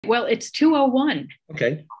Well, it's 2:01.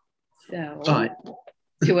 Okay. So Uh, all right.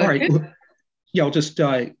 2:02. Yeah, I'll just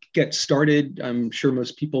get started. I'm sure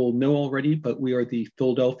most people know already, but we are the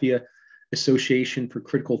Philadelphia Association for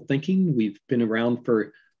Critical Thinking. We've been around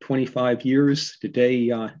for 25 years. Today,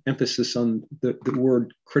 emphasis on the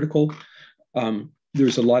word critical.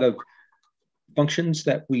 There's a lot of functions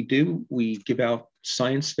that we do. We give out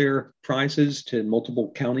science fair prizes to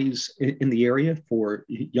multiple counties in the area for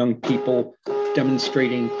young people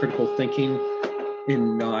demonstrating critical thinking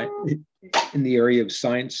in the area of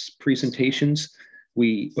science presentations.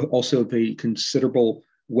 We also have a considerable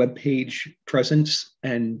webpage presence,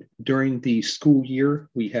 and during the school year,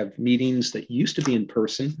 we have meetings that used to be in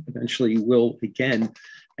person, eventually will again,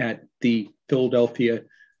 at the Philadelphia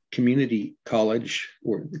Community College,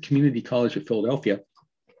 or the Community College of Philadelphia.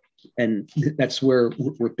 And that's where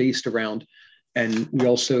we're based around. And we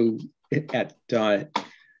also, at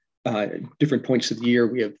different points of the year,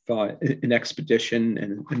 we have an expedition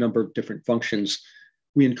and a number of different functions.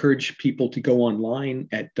 We encourage people to go online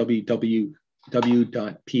at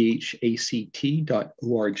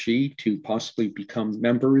www.phact.org to possibly become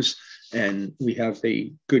members. And we have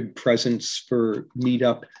a good presence for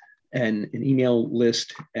Meetup and an email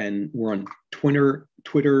list. And we're on Twitter,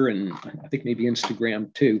 and I think maybe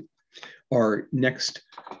Instagram too. Our next,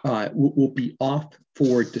 will be off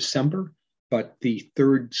for December, but the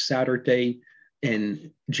third Saturday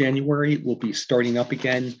in January will be starting up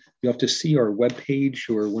again. You'll have to see our webpage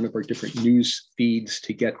or one of our different news feeds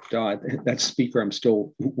to get that speaker. I'm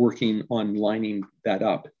still working on lining that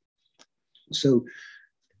up. So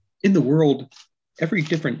in the world, every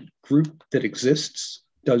different group that exists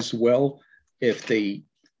does well if they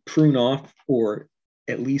prune off or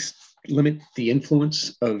at least limit the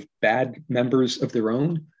influence of bad members of their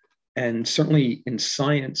own. And certainly in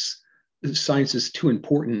science is too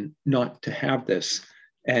important not to have this.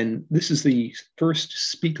 And this is the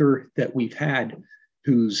first speaker that we've had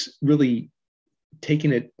who's really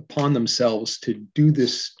taken it upon themselves to do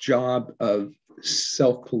this job of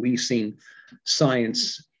self-policing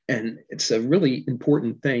science. And it's a really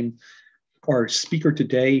important thing. Our speaker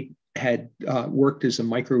today had worked as a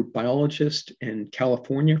microbiologist in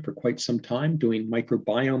California for quite some time, doing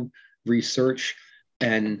microbiome research,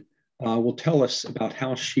 and will tell us about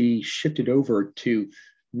how she shifted over to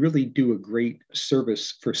really do a great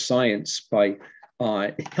service for science by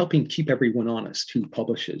helping keep everyone honest who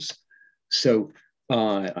publishes. So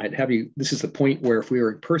I'd have you, this is the point where if we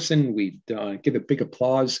were in person, we'd give a big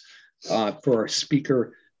applause for our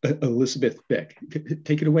speaker, Elisabeth Bik.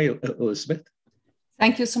 Take it away, Elisabeth.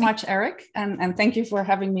 Thank you so much, Eric. And thank you for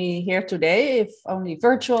having me here today, if only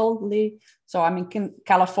virtually. So I'm in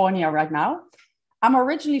California right now. I'm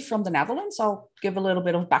originally from the Netherlands. I'll give a little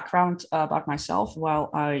bit of background about myself while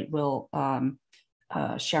I will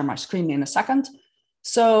share my screen in a second.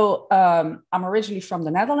 So I'm originally from the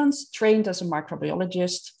Netherlands, trained as a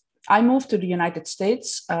microbiologist. I moved to the United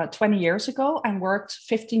States 20 years ago and worked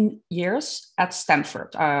 15 years at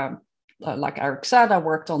Stanford. Like Eric said, I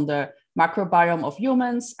worked on the microbiome of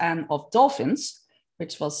humans and of dolphins,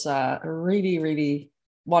 which was a really, really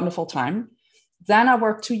wonderful time. Then I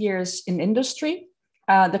worked 2 years in industry.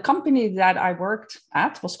 The company that I worked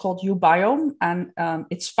at was called Biomedical, and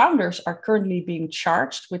its founders are currently being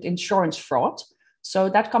charged with insurance fraud. So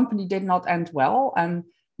that company did not end well and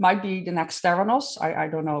might be the next Theranos. I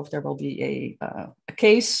don't know if there will be a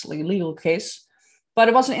case, like a legal case. But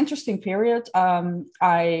it was an interesting period.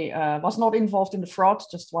 I was not involved in the fraud,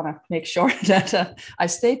 just want to make sure that I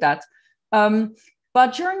state that.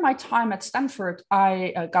 But during my time at Stanford,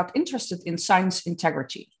 I got interested in science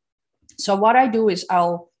integrity. So what I do is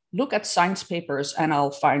I'll look at science papers and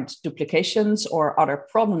I'll find duplications or other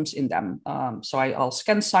problems in them. So I'll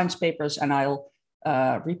scan science papers and I'll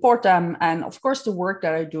report them. And of course, the work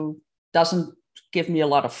that I do doesn't give me a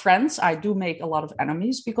lot of friends. I do make a lot of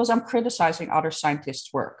enemies because I'm criticizing other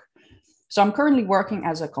scientists' work. So I'm currently working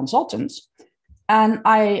as a consultant, and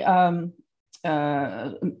I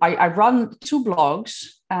run 2 blogs.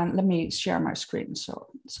 And let me share my screen, so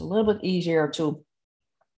it's a little bit easier to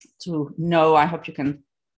know. I hope you can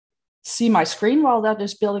see my screen while that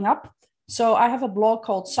is building up. So I have a blog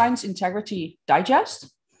called Science Integrity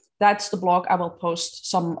Digest. That's the blog. I will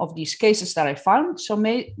post some of these cases that I found. So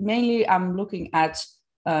mainly I'm looking at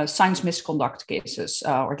science misconduct cases,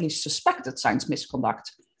 or at least suspected science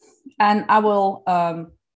misconduct. And I will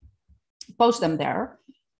post them there.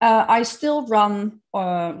 I still run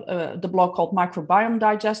the blog called Microbiome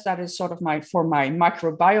Digest. That is sort of for my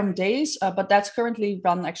microbiome days, but that's currently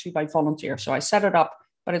run actually by volunteers. So I set it up,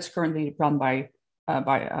 but it's currently run by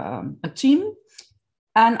a team.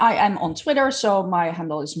 And I am on Twitter, so my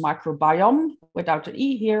handle is microbiome without an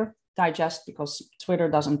E here, digest, because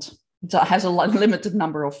Twitter has a limited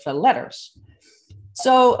number of letters.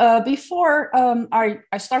 So before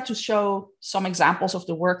I start to show some examples of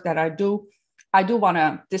the work that I do want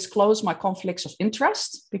to disclose my conflicts of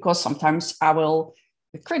interest, because sometimes I will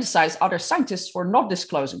criticize other scientists for not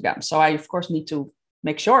disclosing them. So I, of course, need to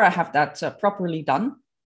make sure I have that properly done.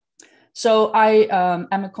 So I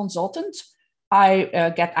am a consultant.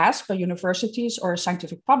 I get asked by universities or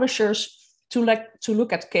scientific publishers to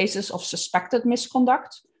look at cases of suspected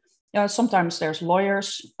misconduct. Sometimes there's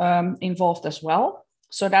lawyers involved as well.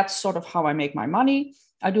 So that's sort of how I make my money.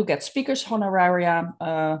 I do get speakers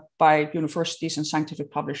honoraria by universities and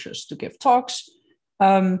scientific publishers to give talks.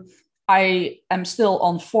 I am still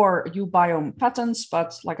on 4 Biome patents,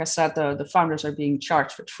 but like I said, the founders are being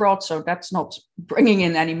charged with fraud. So that's not bringing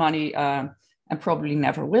in any money and probably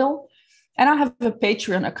never will. And I have a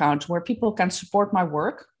Patreon account where people can support my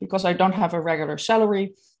work because I don't have a regular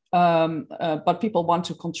salary, but people want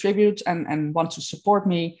to contribute and want to support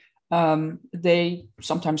me. They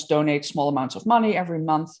sometimes donate small amounts of money every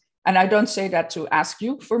month. And I don't say that to ask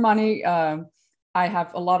you for money. I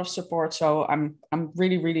have a lot of support, so I'm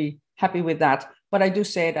really, really happy with that. But I do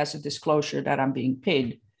say it as a disclosure that I'm being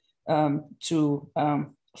paid for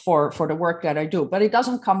the work that I do. But it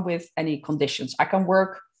doesn't come with any conditions.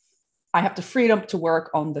 I have the freedom to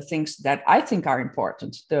work on the things that I think are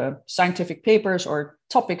important, the scientific papers or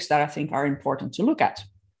topics that I think are important to look at.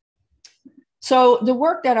 So the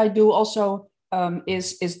work that I do also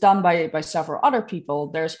is done by several other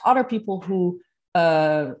people. There's other people who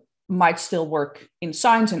might still work in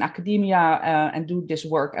science and academia and do this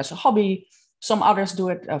work as a hobby. Some others do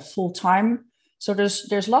it full time. So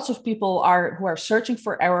there's lots of people who are searching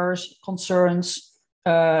for errors, concerns,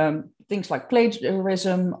 things like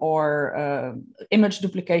plagiarism or image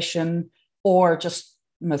duplication, or just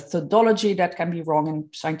methodology that can be wrong in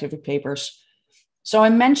scientific papers. So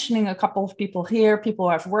I'm mentioning a couple of people here, people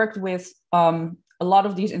I've worked with. A lot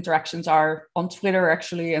of these interactions are on Twitter,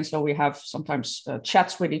 actually. And so we have sometimes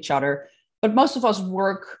chats with each other. But most of us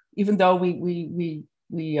work, even though we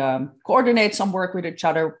coordinate some work with each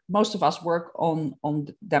other, most of us work on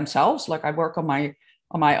themselves. Like I work on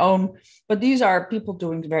my own. But these are people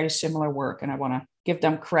doing very similar work. And I want to give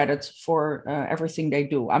them credit for everything they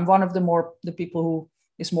do. I'm one of the people who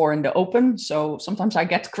is more in the open. So sometimes I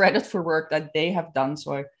get credit for work that they have done.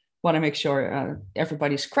 So I want to make sure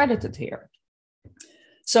everybody's credited here.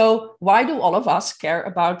 So why do all of us care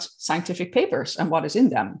about scientific papers and what is in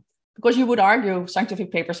them? Because you would argue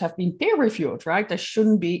scientific papers have been peer reviewed, right? There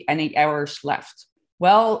shouldn't be any errors left.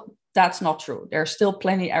 Well, that's not true. There are still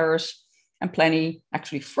plenty errors and plenty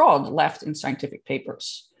actually fraud left in scientific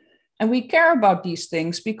papers. And we care about these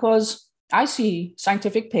things because I see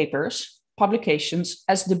scientific papers, publications,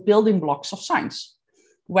 as the building blocks of science.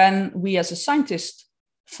 When we as a scientist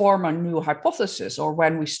form a new hypothesis, or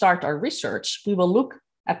when we start our research, we will look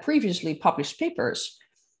at previously published papers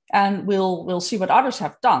and we'll see what others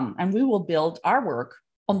have done, and we will build our work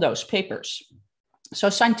on those papers. So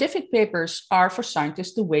scientific papers are for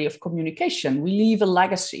scientists the way of communication. We leave a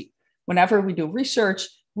legacy. Whenever we do research,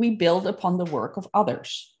 we build upon the work of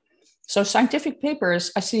others. So scientific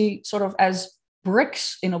papers I see sort of as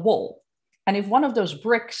bricks in a wall. And if one of those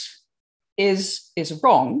bricks is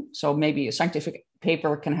wrong, so maybe a scientific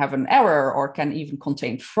paper can have an error or can even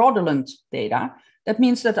contain fraudulent data, that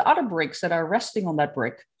means that the other bricks that are resting on that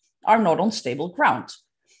brick are not on stable ground.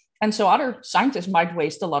 And so other scientists might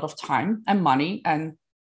waste a lot of time and money and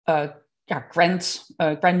grant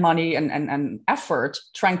money and effort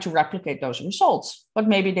trying to replicate those results. But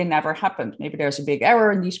maybe they never happened. Maybe there's a big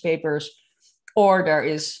error in these papers, or there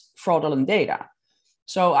is fraudulent data.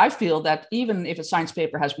 So I feel that even if a science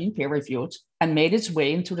paper has been peer reviewed and made its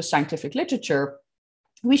way into the scientific literature,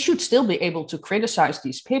 we should still be able to criticize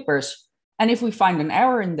these papers. And if we find an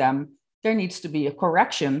error in them, there needs to be a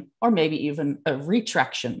correction or maybe even a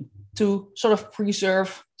retraction to sort of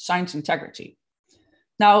preserve science integrity.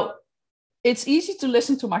 Now, it's easy to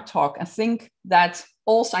listen to my talk and think that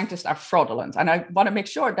all scientists are fraudulent. And I want to make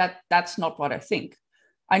sure that that's not what I think.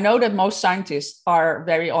 I know that most scientists are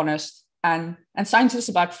very honest, and science is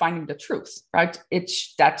about finding the truth, right?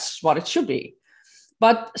 That's what it should be.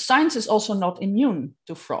 But science is also not immune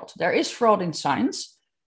to fraud. There is fraud in science,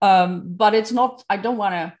 but it's not, I don't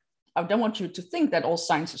want you to think that all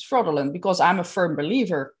science is fraudulent, because I'm a firm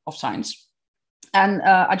believer of science. And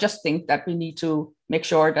I just think that we need to make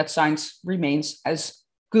sure that science remains as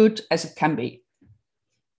good as it can be.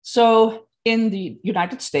 So in the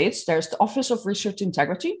United States, there's the Office of Research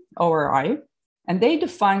Integrity, ORI, And they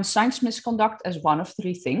define science misconduct as one of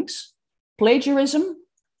three things: plagiarism,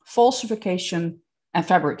 falsification, and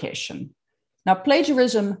fabrication. Now,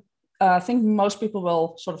 plagiarism, I think most people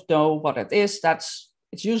will sort of know what it is.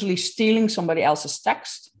 It's usually stealing somebody else's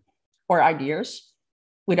text or ideas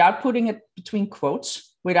without putting it between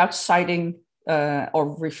quotes, without citing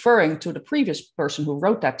or referring to the previous person who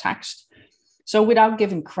wrote that text. So without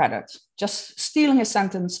giving credit, just stealing a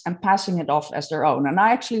sentence and passing it off as their own. And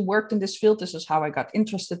I actually worked in this field. This is how I got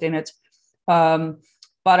interested in it.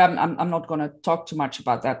 But I'm not going to talk too much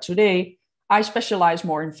about that today. I specialize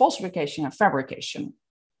more in falsification and fabrication.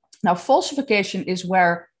 Now, falsification is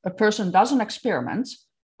where a person does an experiment,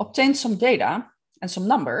 obtains some data and some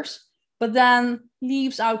numbers, but then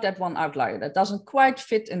leaves out that one outlier that doesn't quite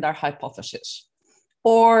fit in their hypothesis.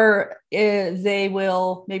 Or they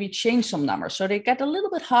will maybe change some numbers. So they get a little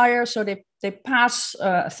bit higher, so they pass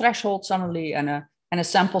a threshold suddenly and a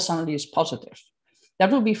sample suddenly is positive.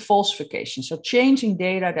 That would be falsification, so changing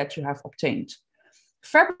data that you have obtained.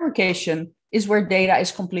 Fabrication is where data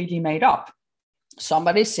is completely made up.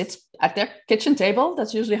 Somebody sits at their kitchen table,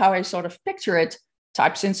 that's usually how I sort of picture it,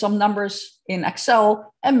 types in some numbers in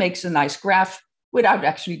Excel and makes a nice graph without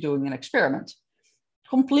actually doing an experiment.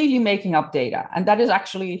 Completely making up data. And that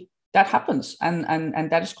happens.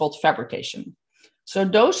 And that is called fabrication. So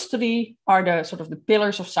those three are the sort of the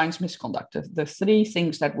pillars of science misconduct, the three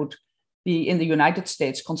things that would be in the United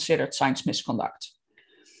States considered science misconduct.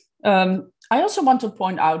 I also want to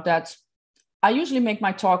point out that I usually make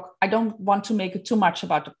my talk, I don't want to make it too much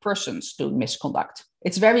about the persons doing misconduct.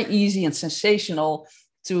 It's very easy and sensational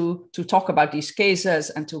to talk about these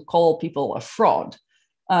cases and to call people a fraud.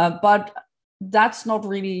 But that's not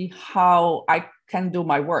really how I can do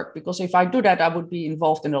my work, because if I do that, I would be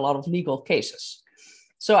involved in a lot of legal cases.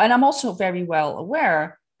 So, and I'm also very well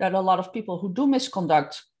aware that a lot of people who do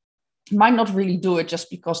misconduct might not really do it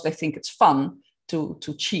just because they think it's fun to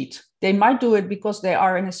cheat. They might do it because they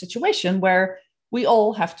are in a situation where we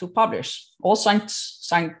all have to publish. All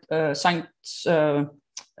scientists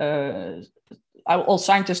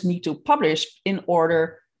need to publish in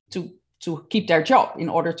order to keep their job, in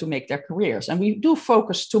order to make their careers. And we do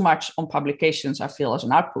focus too much on publications, I feel, as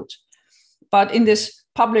an output. But in this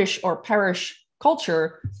publish or perish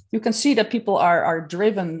culture, you can see that people are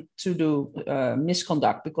driven to do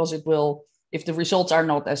misconduct, because it will, if the results are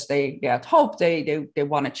not as they had hoped, they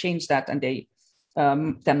want to change that, and they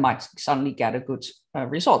then might suddenly get a good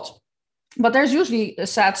result. But there's usually a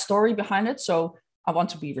sad story behind it. So I want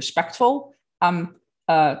to be respectful. I'm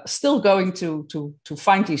still going to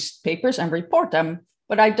find these papers and report them,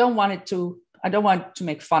 but I don't want to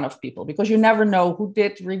make fun of people, because you never know who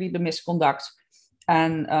did really the misconduct.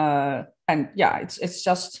 And yeah, it's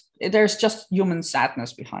just, there's just human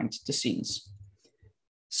sadness behind the scenes.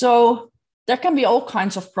 So there can be all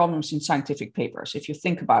kinds of problems in scientific papers, if you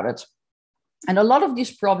think about it. And a lot of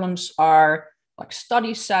these problems are like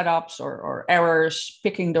study setups or errors,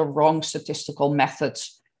 picking the wrong statistical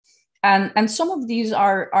methods. And some of these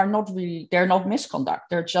are not really, they're not misconduct.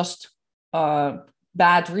 They're just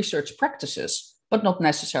bad research practices, but not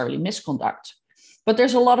necessarily misconduct. But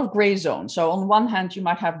there's a lot of gray zone. So on one hand, you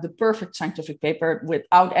might have the perfect scientific paper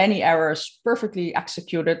without any errors, perfectly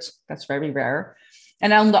executed. That's very rare.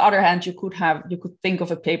 And on the other hand, you could think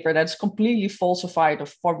of a paper that's completely falsified or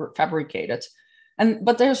fabricated.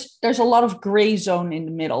 But there's a lot of gray zone in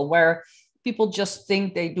the middle, where people just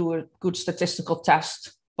think they do a good statistical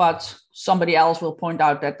test, but somebody else will point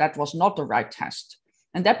out that that was not the right test,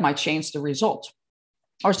 and that might change the result.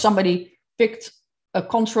 Or somebody picked a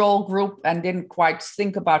control group and didn't quite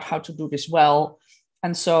think about how to do this well,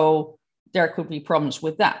 and so there could be problems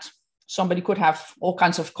with that. Somebody could have all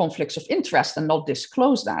kinds of conflicts of interest and not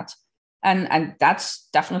disclose that. And that's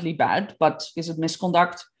definitely bad, but is it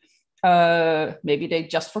misconduct? Maybe they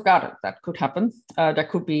just forgot it. That could happen. There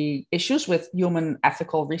could be issues with human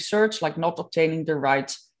ethical research, like not obtaining the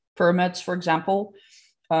right permits, for example.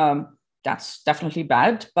 That's definitely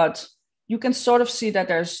bad, but you can sort of see that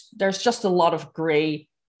there's just a lot of gray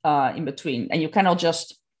in between, and you cannot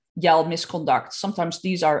just yell misconduct. Sometimes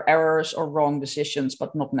these are errors or wrong decisions,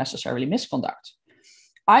 but not necessarily misconduct.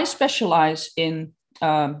 I specialize in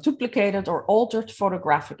duplicated or altered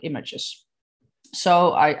photographic images.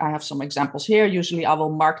 So I have some examples here. Usually I will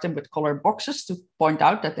mark them with colored boxes to point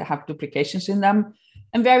out that they have duplications in them.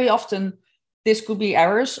 And very often this could be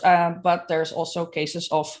errors, but there's also cases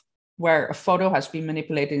of where a photo has been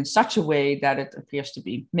manipulated in such a way that it appears to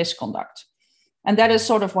be misconduct. And that is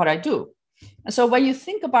sort of what I do. And so when you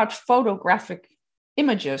think about photographic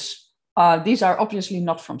images, these are obviously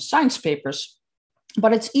not from science papers,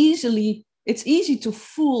 but it's easy to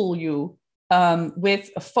fool you with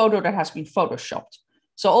a photo that has been photoshopped.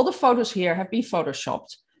 So all the photos here have been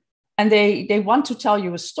photoshopped, and they want to tell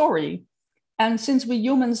you a story. And since we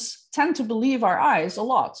humans tend to believe our eyes a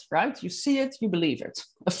lot, right? You see it, you believe it.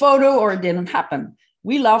 A photo or it didn't happen.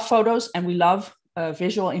 We love photos and we love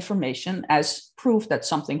visual information as proof that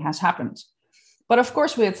something has happened. But of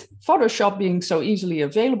course, with Photoshop being so easily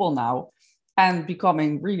available now and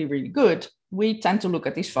becoming really, really good, we tend to look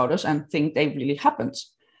at these photos and think they really happened.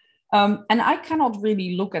 And I cannot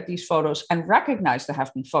really look at these photos and recognize they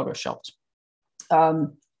have been Photoshopped.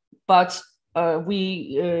 But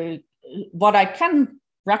what I can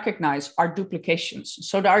recognize are duplications.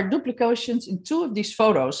 So there are duplications in two of these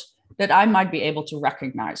photos that I might be able to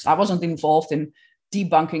recognize. I wasn't involved in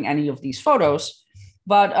debunking any of these photos,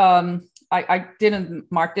 but I didn't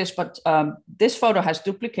mark this, but this photo has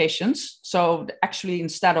duplications. So actually,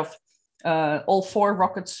 instead of all 4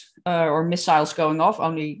 rockets or missiles going off,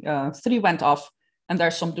 only 3 went off. And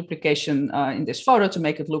there's some duplication in this photo to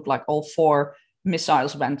make it look like all 4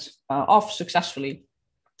 missiles went off successfully.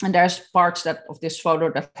 And there's parts of this photo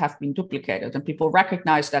that have been duplicated, and people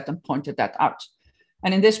recognized that and pointed that out.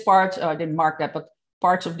 And in this part, I didn't mark that, but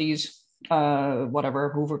parts of these,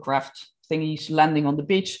 hovercraft thingies landing on the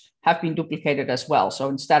beach have been duplicated as well. So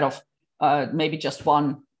instead of maybe just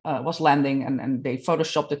one was landing, and they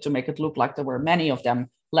photoshopped it to make it look like there were many of them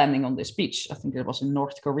landing on this beach. I think it was in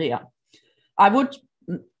North Korea. I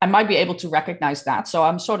might be able to recognize that. So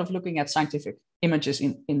I'm sort of looking at scientific images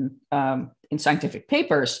in scientific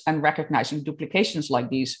papers and recognizing duplications like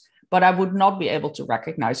these, but I would not be able to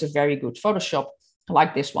recognize a very good Photoshop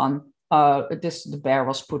like this one. The bear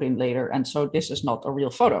was put in later, and so this is not a real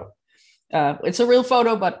photo. It's a real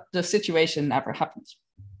photo, but the situation never happens.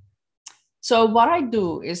 So what I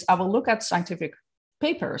do is I will look at scientific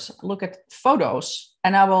papers, look at photos,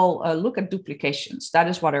 and I will look at duplications. That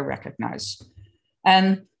is what I recognize.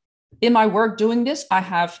 And in my work doing this, I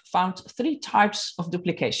have found 3 types of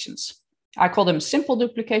duplications. I call them simple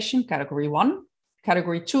duplication, category 1,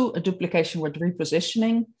 category 2, a duplication with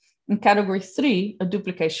repositioning, and category 3, a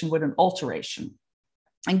duplication with an alteration.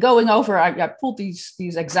 And going over, I pulled these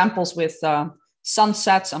examples with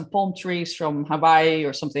sunsets and palm trees from Hawaii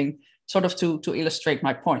or something, sort of to illustrate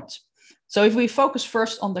my point. So if we focus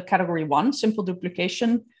first on the category 1, simple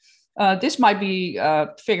duplication, this might be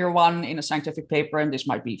figure 1 in a scientific paper, and this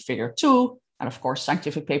might be figure 2. And of course,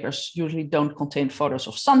 scientific papers usually don't contain photos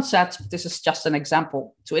of sunsets. This is just an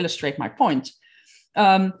example to illustrate my point.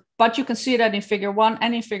 But you can see that in figure 1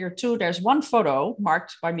 and in figure 2, there's one photo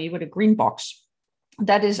marked by me with a green box.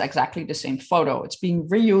 That is exactly the same photo. It's being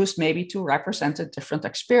reused maybe to represent a different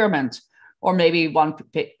experiment. Or maybe one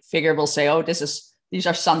figure will say, oh, these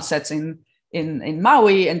are sunsets in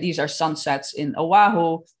Maui, and these are sunsets in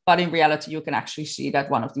Oahu. But in reality, you can actually see that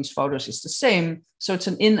one of these photos is the same. So it's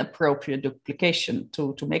an inappropriate duplication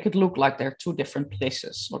to make it look like they're 2 different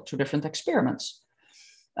places or 2 different experiments.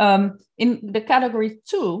 In the category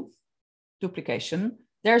 2 duplication,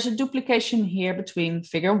 there's a duplication here between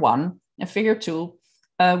figure 1 and figure 2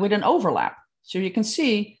 with an overlap. So you can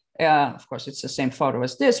see, of course, it's the same photo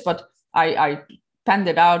as this, but I panned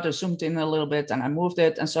it out, I zoomed in a little bit, and I moved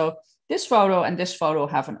it. And so this photo and this photo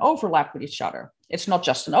have an overlap with each other. It's not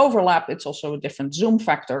just an overlap, it's also a different zoom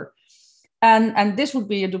factor. And this would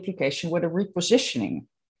be a duplication with a repositioning,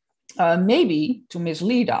 maybe to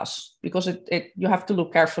mislead us, because you have to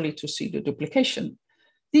look carefully to see the duplication.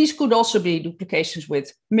 These could also be duplications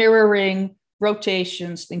with mirroring,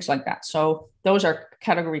 rotations, things like that. So those are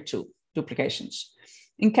category 2 duplications.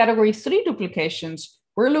 In category 3 duplications,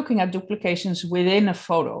 we're looking at duplications within a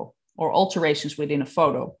photo or alterations within a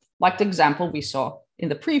photo, like the example we saw in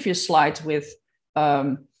the previous slide with,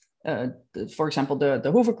 for example,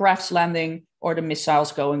 the hovercrafts landing or the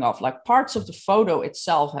missiles going off. Like parts of the photo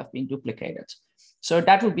itself have been duplicated. So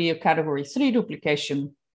that would be a category 3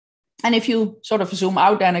 duplication. And if you sort of zoom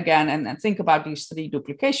out then again and think about these 3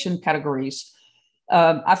 duplication categories,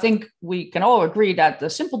 I think we can all agree that the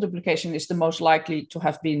simple duplication is the most likely to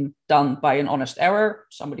have been done by an honest error.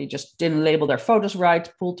 Somebody just didn't label their photos right,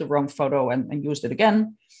 pulled the wrong photo and used it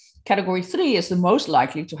again. Category 3 is the most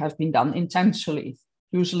likely to have been done intentionally.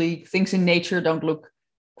 Usually things in nature don't look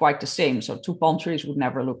quite the same. So 2 palm trees would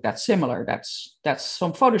never look that similar. That's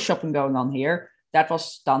some photoshopping going on here. That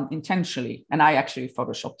was done intentionally. And I actually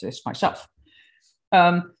photoshopped this myself.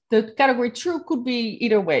 The category 2 could be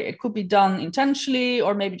either way. It could be done intentionally,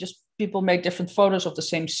 or maybe just people made different photos of the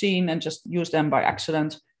same scene and just used them by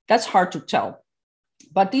accident. That's hard to tell.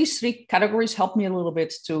 But these 3 categories help me a little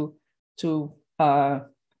bit to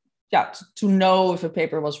know if a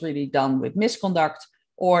paper was really done with misconduct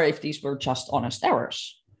or if these were just honest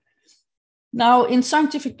errors. Now, in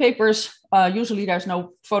scientific papers, usually there's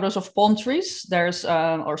no photos of palm trees,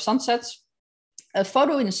 or sunsets. A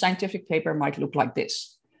photo in a scientific paper might look like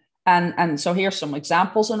this. And so here's some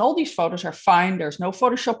examples, and all these photos are fine. There's no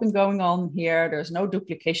photoshopping going on here. There's no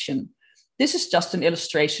duplication. This is just an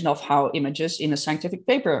illustration of how images in a scientific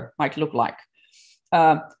paper might look like.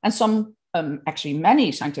 And some, actually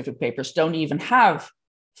many scientific papers don't even have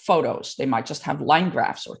photos. They might just have line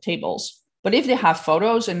graphs or tables. But if they have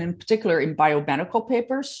photos, and in particular in biomedical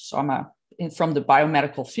papers, so from the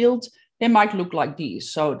biomedical field, they might look like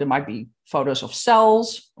these. So there might be photos of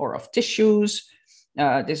cells or of tissues.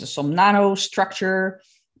 This is some nanostructure.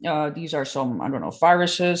 These are some, I don't know,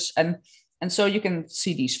 viruses. And so you can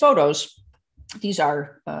see these photos. These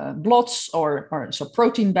are blots or so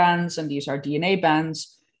protein bands, and these are DNA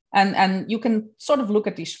bands. And you can sort of look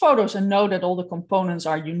at these photos and know that all the components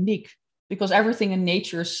are unique, because everything in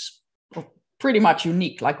nature is pretty much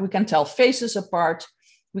unique. Like we can tell faces apart,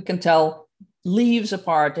 we can tell leaves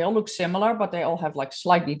apart. They all look similar, but they all have like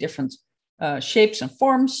slightly different shapes and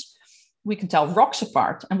forms. We can tell rocks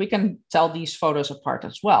apart, and we can tell these photos apart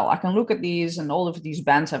as well. I can look at these, and all of these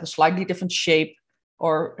bands have a slightly different shape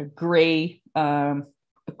or a gray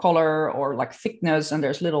color or like thickness, and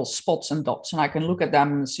there's little spots and dots, and I can look at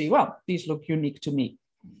them and see, well, these look unique to me.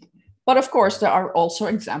 But of course, there are also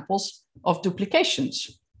examples of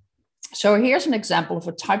duplications. So here's an example of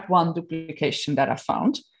a type 1 duplication that I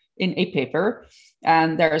found in a paper.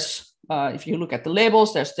 And there's, if you look at the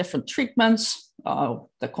labels, there's different treatments,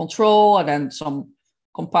 the control, and then some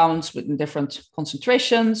compounds with different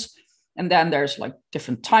concentrations. And then there's like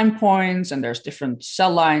different time points, and there's different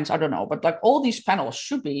cell lines. I don't know, but like all these panels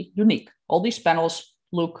should be unique. All these panels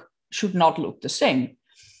should not look the same.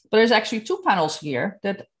 But there's actually two panels here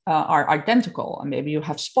that are identical, and maybe you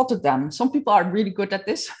have spotted them. Some people are really good at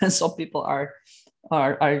this, and some people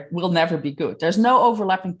will never be good. There's no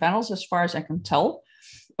overlapping panels as far as I can tell,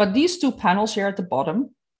 but these two panels here at the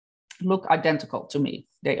bottom look identical to me.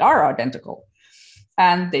 They are identical,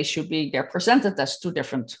 and they're presented as two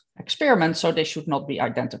different experiments, so they should not be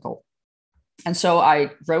identical. And so I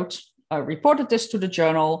reported this to the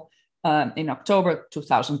journal in October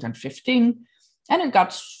 2015, and it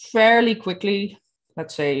got fairly quickly.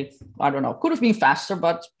 Let's say, I don't know, could have been faster,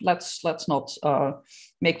 but let's not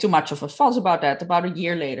make too much of a fuss about that. About a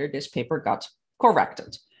year later, this paper got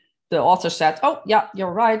corrected. The author said, oh, yeah,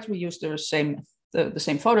 you're right. We used the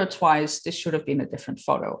same photo twice. This should have been a different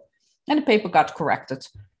photo. And the paper got corrected.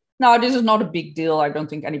 Now, this is not a big deal. I don't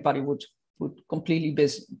think anybody would completely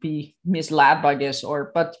be misled by this,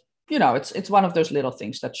 but you know, it's one of those little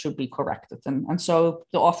things that should be corrected. And so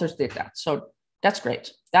the authors did that. So that's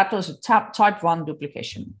great. That was a type 1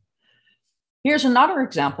 duplication. Here's another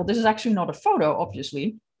example. This is actually not a photo,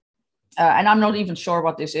 obviously. And I'm not even sure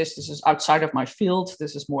what this is. This is outside of my field.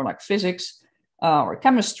 This is more like physics or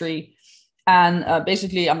chemistry. And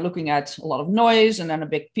basically, I'm looking at a lot of noise and then a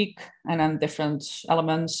big peak and then different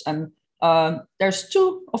elements. And there's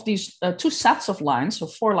two of these, two sets of lines, so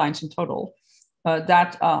 4 lines in total,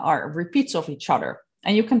 that are repeats of each other.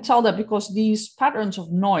 And you can tell that because these patterns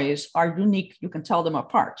of noise are unique, you can tell them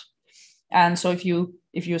apart. And so if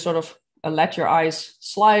you sort of let your eyes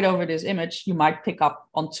slide over this image, you might pick up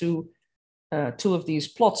on two of these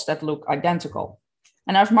plots that look identical.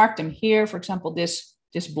 And I've marked them here. For example, this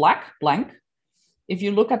black blank. If you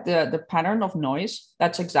look at the pattern of noise,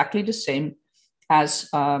 that's exactly the same as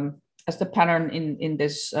the pattern in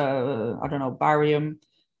this I don't know, barium.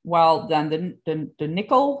 While then the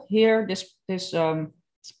nickel here,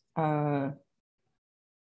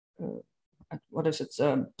 what is it?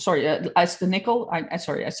 Sorry, as the nickel,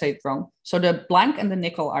 sorry, I say it wrong. So the blank and the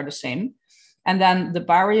nickel are the same. And then the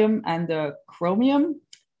barium and the chromium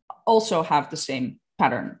also have the same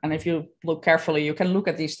pattern. And if you look carefully, you can look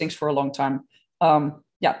at these things for a long time.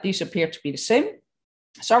 Yeah, these appear to be the same.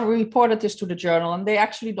 So I reported this to the journal, and the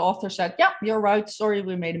author said, yeah, you're right. Sorry,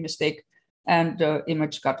 we made a mistake. And the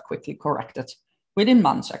image got quickly corrected within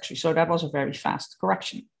months, actually. So that was a very fast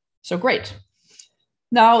correction. So great.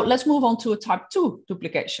 Now let's move on to a type 2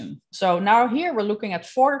 duplication. So now here we're looking at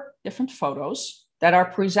 4 different photos that are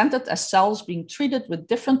presented as cells being treated with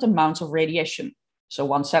different amounts of radiation. So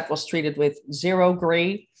one set was treated with 0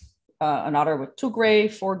 gray, another with 2 gray,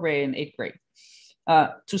 4 gray, and 8 gray,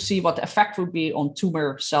 to see what the effect would be on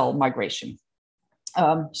tumor cell migration.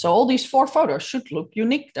 So all these 4 photos should look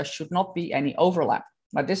unique. There should not be any overlap.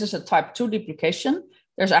 But this is a type 2 duplication.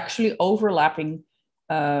 There's actually overlapping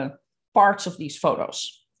parts of these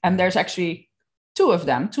photos. And there's actually 2 of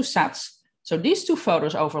them, 2 sets. So these 2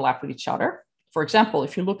 photos overlap with each other. For example,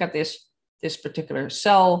 if you look at this particular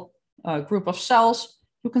cell group of cells,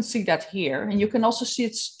 You can see that here, and you can also see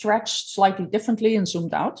it stretched slightly differently and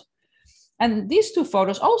zoomed out. And these two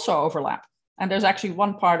photos also overlap. And there's actually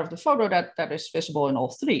one part of the photo that is visible in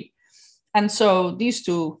all three. And so these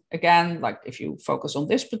two, again, like if you focus on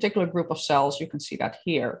this particular group of cells, you can see that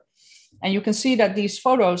here. And you can see that these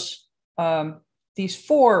photos, these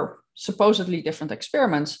four supposedly different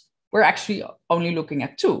experiments, we're actually only looking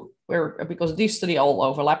at two, because these three all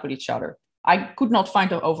overlap with each other. I could not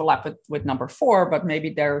find an overlap with number 4, but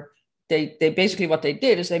maybe they basically what they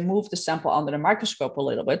did is they moved the sample under the microscope a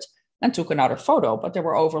little bit and took another photo, but they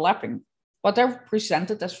were overlapping. But they're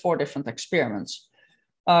presented as 4 different experiments.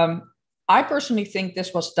 I personally think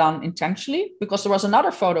this was done intentionally because there was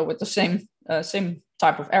another photo with the same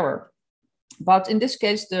type of error. But in this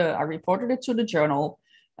case, I reported it to the journal,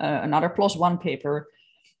 another +1 paper,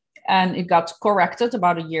 and it got corrected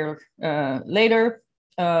about a year later.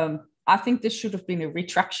 I think this should have been a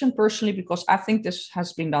retraction personally, because I think this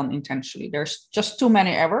has been done intentionally. There's just too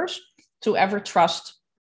many errors to ever trust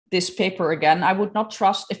this paper again. I would not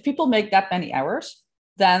trust, if people make that many errors,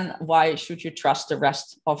 then why should you trust the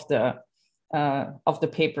rest of the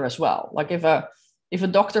paper as well? Like if a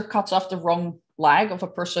doctor cuts off the wrong leg of a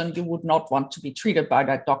person, you would not want to be treated by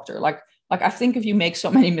that doctor. Like I think if you make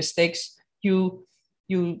so many mistakes, you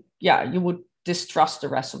would distrust the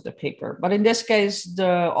rest of the paper. But in this case,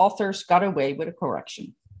 the authors got away with a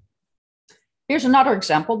correction. Here's another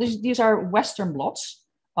example. These are Western blots,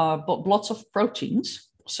 blots of proteins.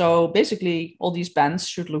 So basically, all these bands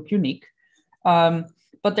should look unique.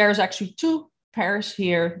 But there's actually 2 pairs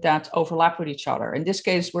here that overlap with each other. In this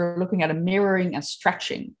case, we're looking at a mirroring and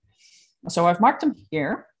stretching. So I've marked them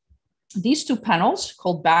here. These 2 panels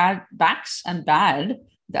called BAX and BAD,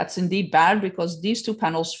 that's indeed bad because these 2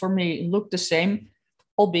 panels for me look the same,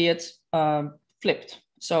 albeit flipped.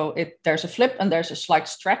 So there's a flip and there's a slight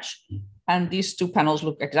stretch, and these 2 panels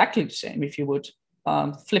look exactly the same. If you would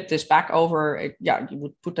flip this back over, you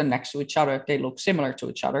would put them next to each other. They look similar to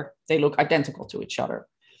each other. They look identical to each other.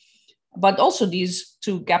 But also these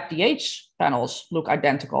 2 GAP-DH panels look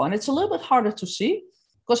identical. And it's a little bit harder to see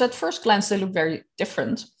because at first glance, they look very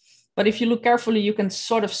different. But if you look carefully, you can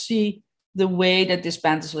sort of see the way that this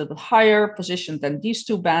band is a little bit higher positioned than these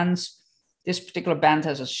 2 bands. This particular band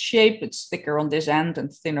has a shape. It's thicker on this end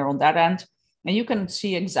and thinner on that end. And you can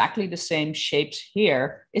see exactly the same shapes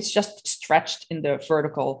here. It's just stretched in the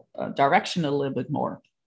vertical direction a little bit more.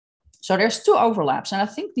 So there's 2 overlaps. And I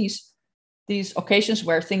think these occasions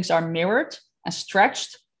where things are mirrored and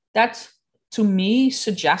stretched, that to me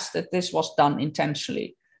suggests that this was done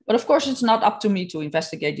intentionally. But of course, it's not up to me to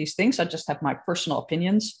investigate these things. I just have my personal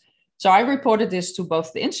opinions. So I reported this to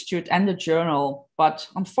both the Institute and the journal, but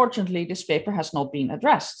unfortunately, this paper has not been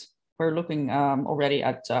addressed. We're looking already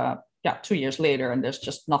at 2 years later, and there's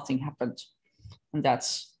just nothing happened. And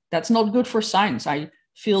that's not good for science. I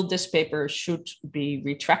feel this paper should be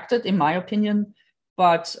retracted, in my opinion,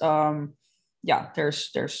 but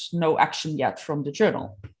there's no action yet from the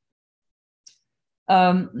journal.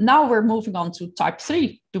 Now we're moving on to type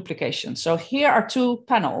 3 duplication. So here are 2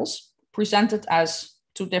 panels presented as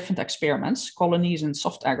 2 different experiments, colonies and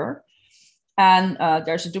soft agar. And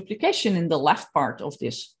there's a duplication in the left part of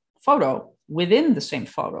this photo within the same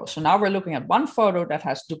photo. So now we're looking at one photo that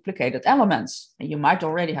has duplicated elements, and you might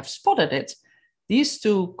already have spotted it. These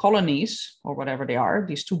 2 colonies, or whatever they are,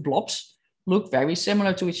 these 2 blobs, look very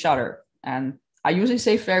similar to each other. And I usually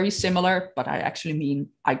say very similar, but I actually mean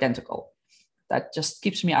identical. That just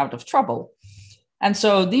keeps me out of trouble. And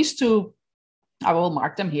so these 2, I will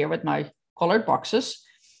mark them here with my colored boxes.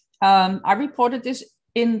 I reported this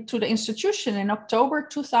to the institution in October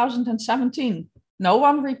 2017. No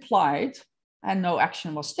one replied and no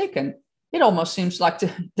action was taken. It almost seems like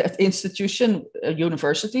that institution, a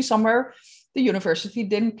university somewhere, the university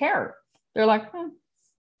didn't care. They're like,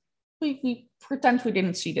 we pretend we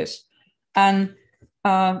didn't see this. And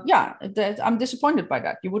I'm disappointed by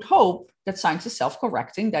that. You would hope that science is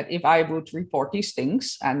self-correcting, that if I would report these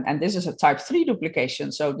things, and this is a type 3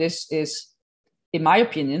 duplication, so this is, in my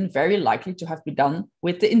opinion, very likely to have been done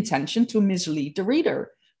with the intention to mislead the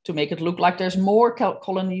reader, to make it look like there's more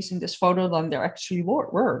colonies in this photo than there actually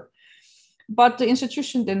were. But the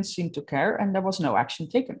institution didn't seem to care, and there was no action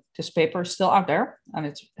taken. This paper is still out there, and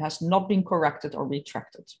it has not been corrected or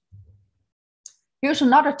retracted. Here's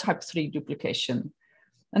another type 3 duplication.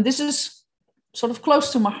 And this is sort of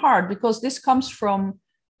close to my heart because this comes from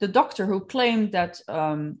the doctor who claimed that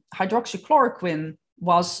hydroxychloroquine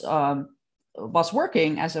was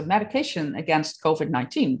working as a medication against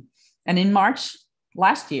COVID-19. And in March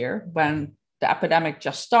last year, when the epidemic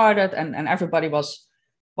just started and everybody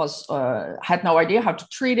had no idea how to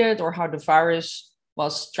treat it or how the virus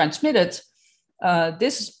was transmitted,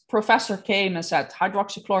 this professor came and said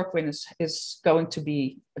hydroxychloroquine is going to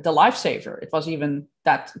be the lifesaver. It was even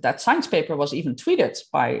that science paper was even tweeted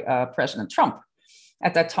by President Trump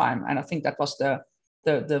at that time. And I think that was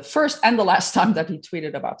the first and the last time that he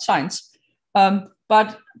tweeted about science.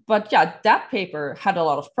 But yeah, that paper had a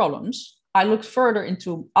lot of problems. I looked further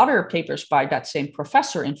into other papers by that same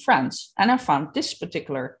professor in France, and I found this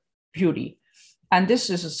particular beauty. And this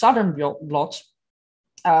is a Southern blot.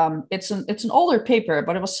 It's an older paper,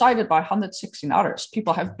 but it was cited by 116 others.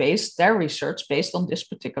 People have based their research based on this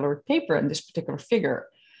particular paper and this particular figure.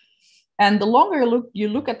 And the longer you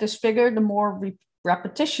look at this figure, the more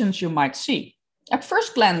repetitions you might see. At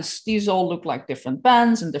first glance, these all look like different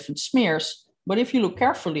bands and different smears. But if you look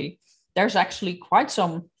carefully, there's actually quite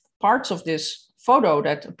some parts of this photo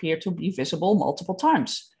that appear to be visible multiple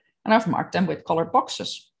times. And I've marked them with colored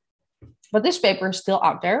boxes. But this paper is still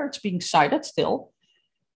out there. It's being cited still.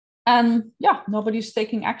 And yeah, nobody's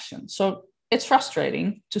taking action. So it's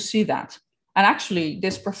frustrating to see that. And actually,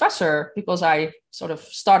 this professor, because I sort of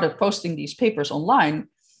started posting these papers online,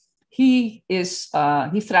 he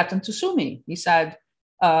threatened to sue me. He said,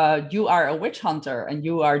 you are a witch hunter and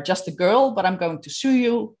you are just a girl, but I'm going to sue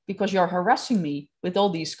you because you're harassing me with all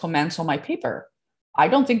these comments on my paper. I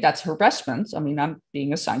don't think that's harassment. I mean, I'm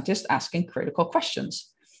being a scientist asking critical questions.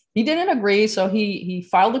 He didn't agree, so he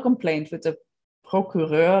filed a complaint with the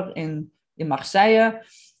procureur in Marseille.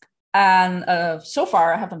 And so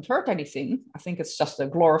far, I haven't heard anything. I think it's just a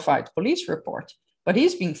glorified police report. But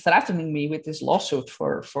he's been threatening me with this lawsuit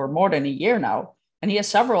for more than a year now. And he has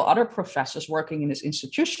several other professors working in his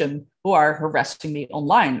institution who are harassing me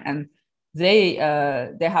online. And they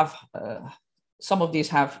have, some of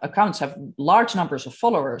these accounts have large numbers of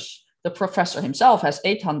followers. The professor himself has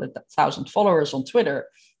 800,000 followers on Twitter.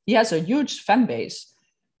 He has a huge fan base.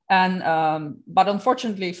 And but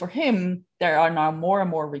unfortunately for him, there are now more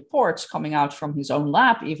and more reports coming out from his own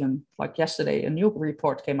lab. Even like yesterday, a new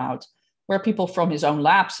report came out where people from his own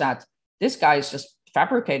lab said, this guy is just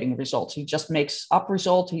fabricating results. He just makes up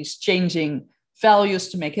results. He's changing values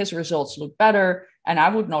to make his results look better. And I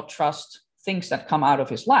would not trust things that come out of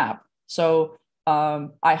his lab. So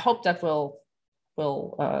I hope that will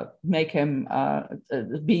make him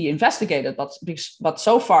be investigated. But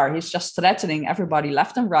so far, he's just threatening everybody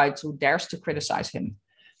left and right who dares to criticize him.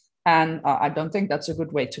 And I don't think that's a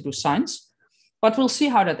good way to do science. But we'll see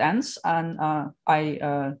how that ends. And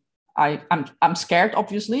I'm scared,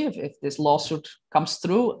 obviously, if this lawsuit comes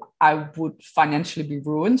through, I would financially be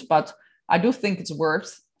ruined. But I do think it's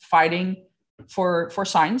worth fighting for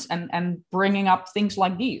science and bringing up things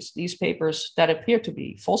like these papers that appear to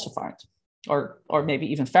be falsified or maybe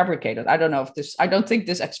even fabricated. I don't know if I don't think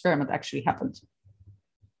this experiment actually happened.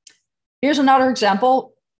 Here's another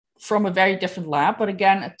example from a very different lab, but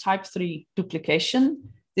again, a type 3 duplication.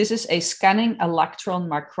 This is a scanning electron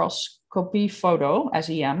microscopy photo,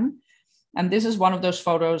 SEM. And this is one of those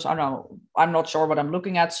photos, I don't know, I'm not sure what I'm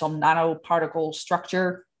looking at, some nanoparticle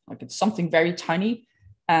structure, like it's something very tiny.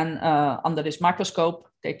 And under this microscope,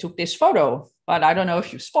 they took this photo. But I don't know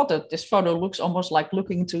if you spotted, this photo looks almost like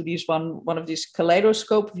looking to one of these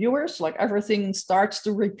kaleidoscope viewers, like everything starts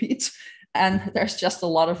to repeat. And there's just a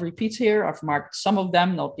lot of repeats here. I've marked some of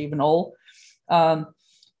them, not even all.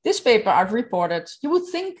 This paper I've reported, you would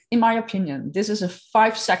think, in my opinion, this is a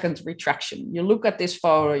 5-second retraction. You look at this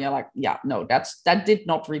photo and you're like, yeah, no, that did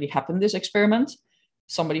not really happen, this experiment.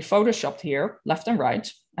 Somebody photoshopped here, left and right,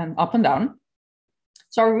 and up and down.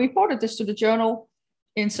 So I reported this to the journal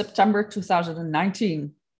in September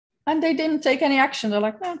 2019, and they didn't take any action. They're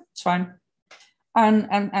like, no, it's fine.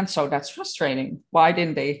 And so that's frustrating. Why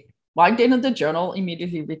didn't the journal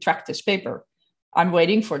immediately retract this paper? I'm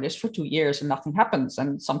waiting for this for 2 years and nothing happens.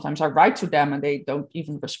 And sometimes I write to them and they don't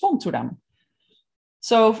even respond to them.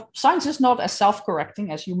 So science is not as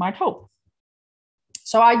self-correcting as you might hope.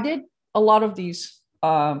 So I did a lot of these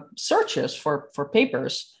searches for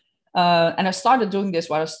papers. And I started doing this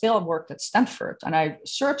while I still worked at Stanford. And I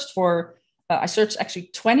searched actually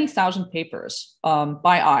 20,000 papers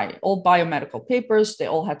by eye, all biomedical papers. They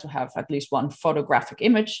all had to have at least one photographic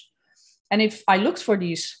image. And if I looked for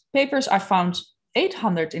these papers, I found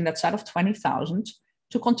 800 in that set of 20,000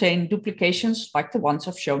 to contain duplications like the ones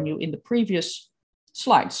I've shown you in the previous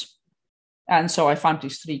slides. And so I found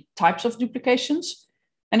these 3 types of duplications.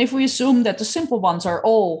 And if we assume that the simple ones are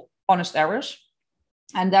all honest errors,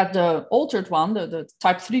 and that the altered one, the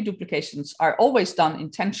type 3 duplications, are always done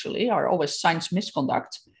intentionally, are always science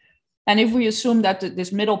misconduct. And if we assume that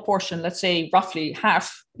this middle portion, let's say roughly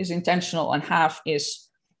half is intentional and half is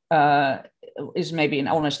maybe an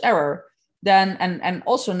honest error, then and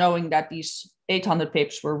also knowing that these 800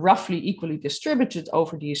 papers were roughly equally distributed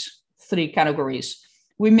over these 3 categories,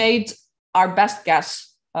 we made our best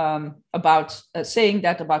guess about saying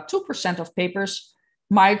that about 2% of papers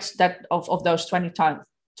might, that of those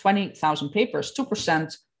 20,000 papers,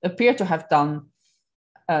 2% appear to have done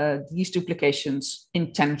these duplications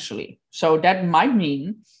intentionally. So that might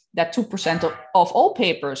mean that 2% of all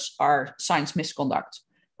papers are science misconduct.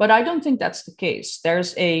 But I don't think that's the case.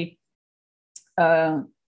 There's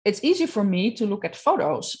it's easy for me to look at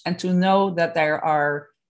photos and to know that there are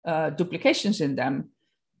duplications in them.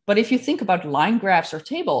 But if you think about line graphs or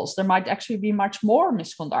tables, there might actually be much more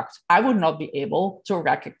misconduct. I would not be able to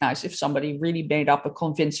recognize if somebody really made up a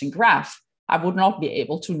convincing graph. I would not be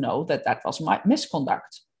able to know that that was my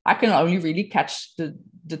misconduct. I can only really catch the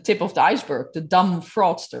tip of the iceberg, the dumb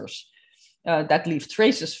fraudsters that leave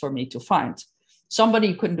traces for me to find. Somebody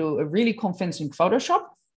who can do a really convincing Photoshop,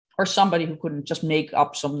 or somebody who couldn't just make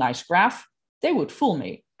up some nice graph, they would fool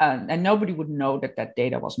me. And nobody would know that that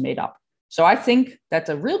data was made up. So I think that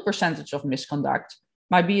the real percentage of misconduct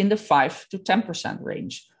might be in the 5 to 10%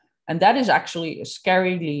 range. And that is actually a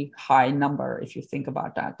scarily high number if you think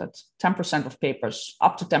about that, that 10% of papers,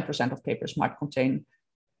 up to 10% of papers might contain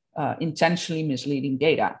intentionally misleading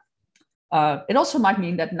data. It also might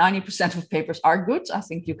mean that 90% of papers are good. I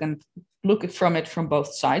think you can look from it from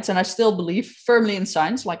both sides. And I still believe firmly in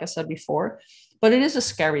science, like I said before, but it is a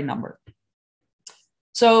scary number.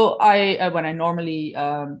 So when I normally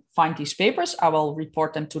find these papers, I will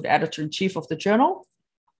report them to the editor-in-chief of the journal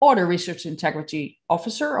or the research integrity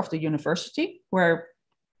officer of the university where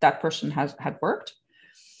that person had worked.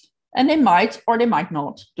 And they might or they might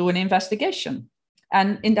not do an investigation.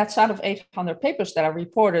 And in that set of 800 papers that I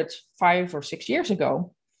reported 5 or 6 years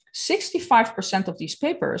ago, 65% of these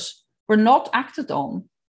papers were not acted on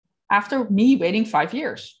after me waiting 5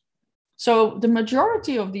 years. So the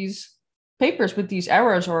majority of these papers with these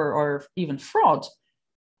errors or even fraud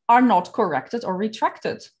are not corrected or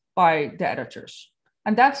retracted by the editors.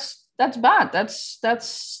 And that's bad.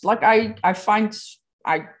 That's like I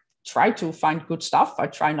try to find good stuff. I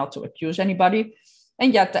try not to accuse anybody.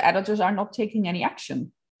 And yet the editors are not taking any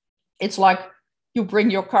action. It's like you bring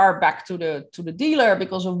your car back to the dealer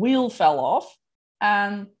because a wheel fell off.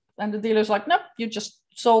 And the dealer's like, nope,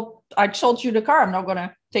 I sold you the car. I'm not going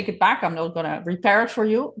to take it back. I'm not going to repair it for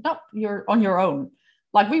you. No, you're on your own.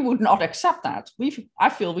 Like we would not accept that. I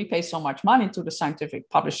feel we pay so much money to the scientific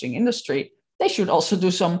publishing industry. They should also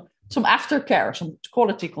do some aftercare, some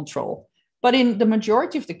quality control. But in the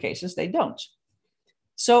majority of the cases, they don't.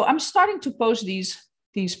 So I'm starting to post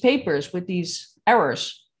these papers with these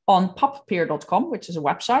errors on pubpeer.com, which is a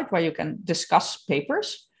website where you can discuss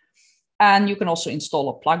papers. And you can also install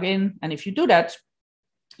a plugin. And if you do that,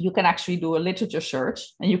 you can actually do a literature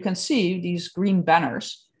search and you can see these green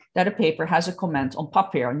banners that a paper has a comment on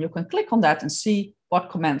PubPeer. And you can click on that and see what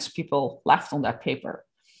comments people left on that paper.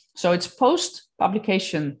 So it's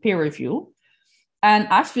post-publication peer review. And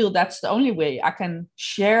I feel that's the only way I can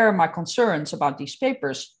share my concerns about these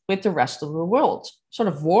papers with the rest of the world, sort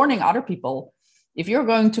of warning other people, if you're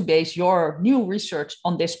going to base your new research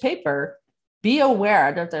on this paper, be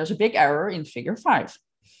aware that there's a big error in figure 5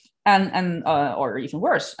 or even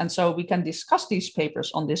worse. And so we can discuss these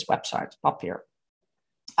papers on this website, PubPeer.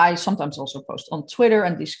 I sometimes also post on Twitter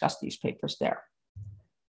and discuss these papers there.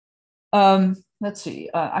 Let's see,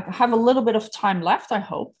 I have a little bit of time left, I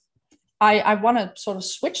hope. I want to sort of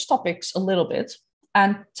switch topics a little bit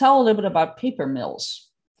and tell a little bit about paper mills.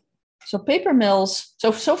 So paper mills,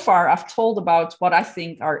 so far I've told about what I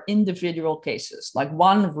think are individual cases, like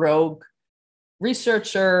one rogue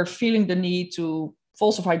researcher feeling the need to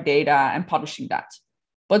falsify data and publishing that.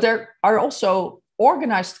 But there are also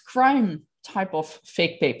organized crime type of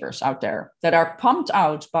fake papers out there that are pumped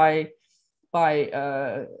out by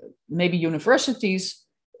maybe universities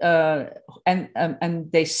and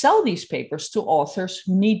they sell these papers to authors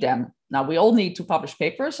who need them. Now, we all need to publish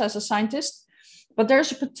papers as a scientist, but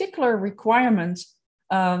there's a particular requirement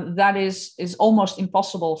that is almost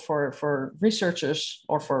impossible for researchers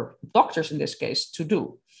or for doctors in this case to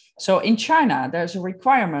do. So in China, there's a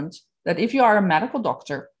requirement that if you are a medical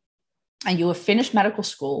doctor and you have finished medical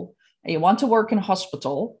school and you want to work in a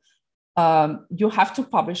hospital, you have to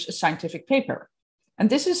publish a scientific paper. And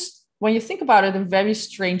this is, when you think about it, a very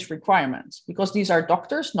strange requirement because these are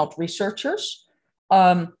doctors, not researchers.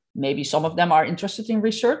 Maybe some of them are interested in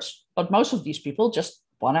research, but most of these people just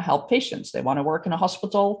want to help patients. They want to work in a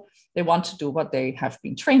hospital. They want to do what they have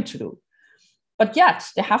been trained to do. But yet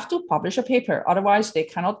they have to publish a paper. Otherwise, they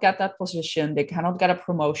cannot get that position. They cannot get a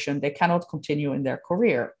promotion. They cannot continue in their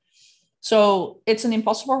career. So it's an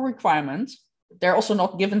impossible requirement. they're also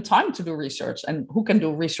not given time to do research. And who can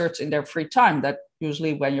do research in their free time? That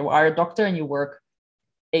usually when you are a doctor and you work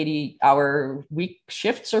 80-hour week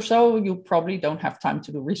shifts or so, you probably don't have time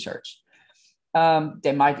to do research.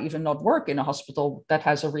 They might even not work in a hospital that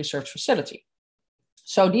has a research facility.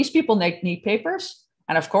 So these people need papers.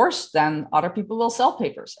 And of course, then other people will sell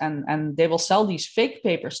papers, and they will sell these fake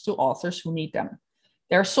papers to authors who need them.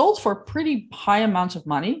 They're sold for pretty high amounts of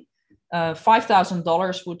money.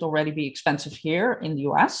 $5,000 would already be expensive here in the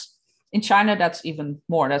US. In China, that's even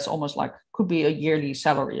more. That's almost like, could be a yearly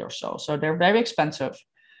salary or so. So they're very expensive.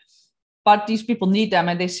 But these people need them,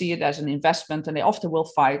 and they see it as an investment, and they often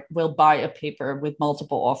will buy a paper with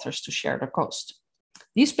multiple authors to share the cost.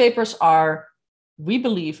 These papers are, we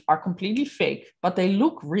believe, are completely fake, but they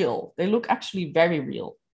look real. They look actually very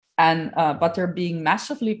real. And but they're being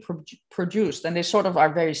massively produced, and they sort of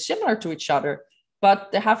are very similar to each other,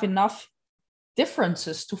 but they have enough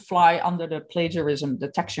differences to fly under the plagiarism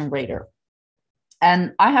detection radar.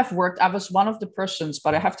 And I was one of the persons,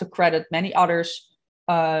 but I have to credit many others,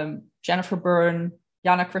 Jennifer Byrne,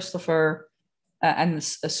 Jana Christopher, and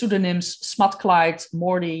pseudonyms Smut Clyde,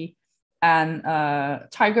 Morty, and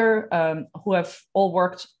Tiger, who have all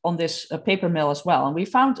worked on this paper mill as well. And we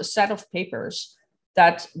found a set of papers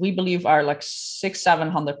that we believe are like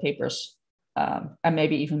 600-700 papers, and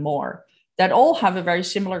maybe even more, that all have a very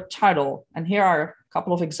similar title. And here are a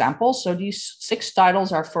couple of examples. So these 6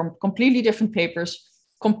 titles are from completely different papers,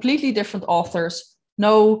 completely different authors,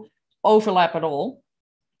 no overlap at all.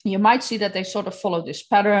 You might see that they sort of follow this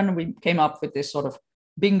pattern. We came up with this sort of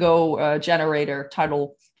bingo generator,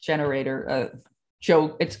 title generator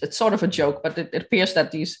joke. It's sort of a joke, but it appears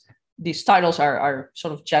that these titles are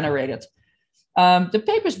sort of generated. The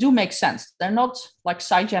papers do make sense. They're not like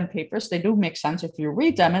SciGen papers. They do make sense if you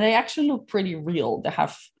read them, and they actually look pretty real. They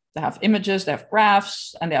have images, they have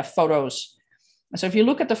graphs, and they have photos. And so if you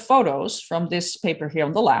look at the photos from this paper here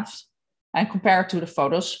on the left and compare it to the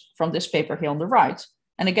photos from this paper here on the right,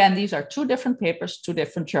 and again, these are 2 different papers, 2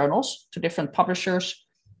 different journals, 2 different publishers,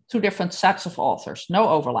 2 different sets of authors, no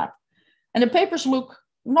overlap. And the papers look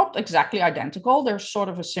not exactly identical. They're sort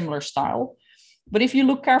of a similar style. But if you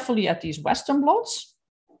look carefully at these Western blots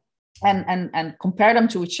and compare them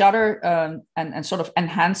to each other and sort of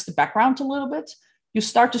enhance the background a little bit, you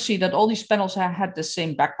start to see that all these panels had the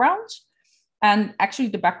same background. And actually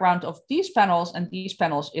the background of these panels and these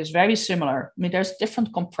panels is very similar. I mean, there's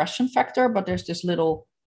different compression factor, but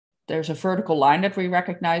there's a vertical line that we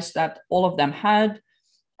recognize that all of them had.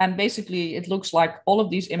 And basically it looks like all of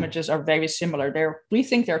these images are very similar. We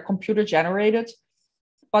think they're computer generated,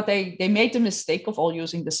 but they made the mistake of all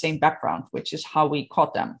using the same background, which is how we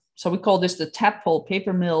caught them. So we call this the tadpole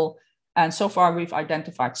paper mill. And so far we've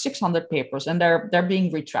identified 600 papers, and they're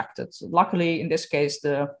being retracted. So luckily, in this case,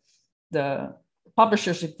 the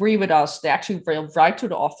publishers agree with us. They actually will write to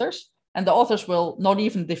the authors, and the authors will not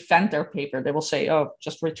even defend their paper. They will say, oh,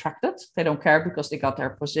 just retract it. They don't care because they got their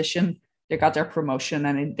position, they got their promotion,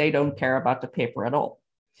 and they don't care about the paper at all.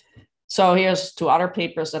 So here's 2 other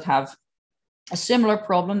papers that have a similar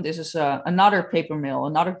problem. This is another paper mill,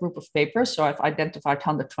 another group of papers. So I've identified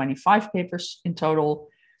 125 papers in total.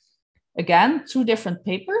 Again, 2 different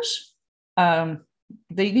papers.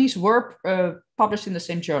 These were published in the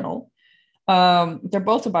same journal. They're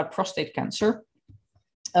both about prostate cancer,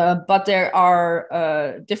 but there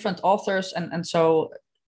are different authors,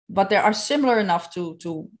 but they are similar enough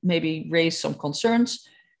to maybe raise some concerns.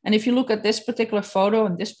 And if you look at this particular photo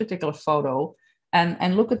and this particular photo,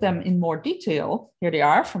 and look at them in more detail, here they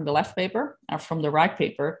are from the left paper or from the right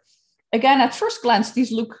paper. Again, at first glance,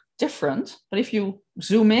 these look different, but if you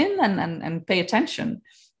zoom in and pay attention,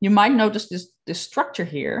 you might notice this structure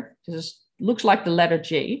here. This looks like the letter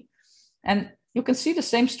J, and you can see the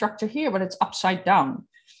same structure here, but it's upside down.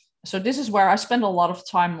 So this is where I spend a lot of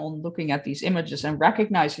time on looking at these images and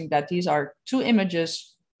recognizing that these are 2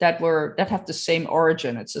 images that have the same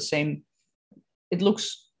origin. It's the same. It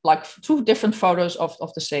looks like 2 different photos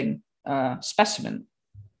of the same specimen,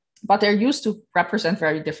 but they're used to represent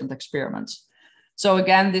very different experiments. So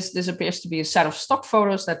again, this appears to be a set of stock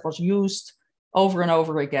photos that was used over and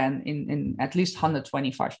over again in at least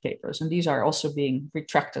 125 papers. And these are also being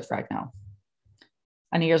retracted right now.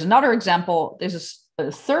 And here's another example. This is a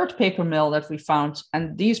 3rd paper mill that we found,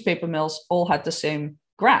 and these paper mills all had the same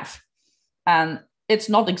graph. And it's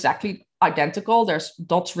not exactly identical. There's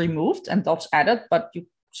dots removed and dots added, but you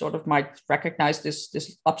sort of might recognize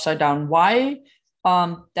this upside down Y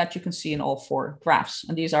that you can see in all 4 graphs.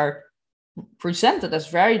 And these are presented as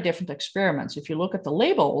very different experiments. If you look at the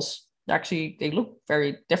labels, they look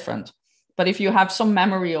very different. But if you have some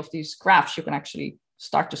memory of these graphs, you can actually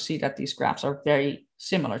start to see that these graphs are very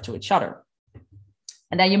similar to each other.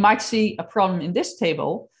 And then you might see a problem in this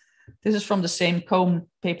table. This is from the same comb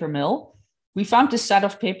paper mill. We found this set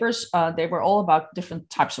of papers. They were all about different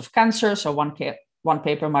types of cancer. So one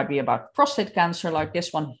paper might be about prostate cancer, like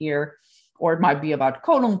this one here, or it might be about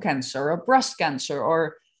colon cancer or breast cancer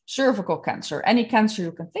or cervical cancer. Any cancer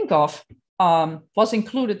you can think of was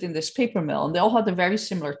included in this paper mill. And they all had a very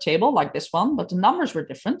similar table like this one, but the numbers were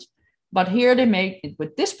different. But here they made,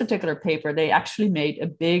 with this particular paper, they actually made a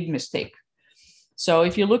big mistake. So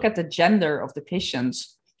if you look at the gender of the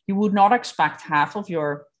patients, you would not expect half of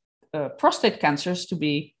your prostate cancers to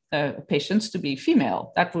be patients to be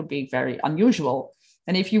female. That would be very unusual.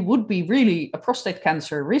 And if you would be really a prostate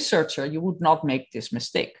cancer researcher, you would not make this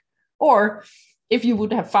mistake. Or if you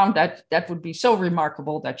would have found that, that would be so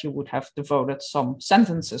remarkable that you would have devoted some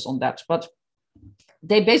sentences on that. But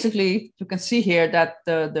they basically, you can see here that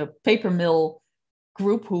the paper mill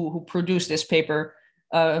group who produced this paper,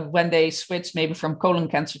 when they switched maybe from colon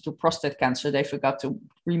cancer to prostate cancer, they forgot to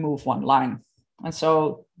remove one line. And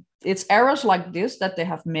so it's errors like this that they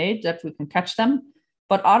have made that we can catch them.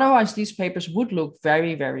 But otherwise, these papers would look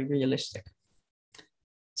very, very realistic.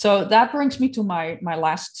 So that brings me to my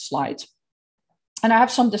last slide. And I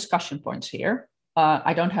have some discussion points here.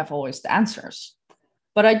 I don't have always the answers.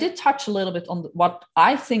 But I did touch a little bit on what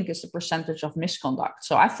I think is the percentage of misconduct.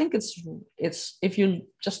 So I think it's if you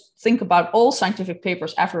just think about all scientific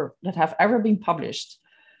papers that have ever been published,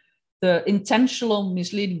 the intentional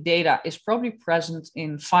misleading data is probably present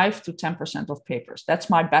in 5 to 10% of papers. That's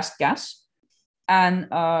my best guess. And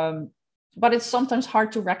but it's sometimes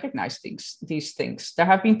hard to recognize these things. There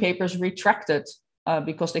have been papers retracted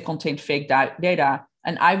because they contained fake data,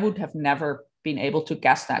 and I would have never been able to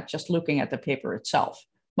guess that just looking at the paper itself.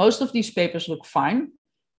 Most of these papers look fine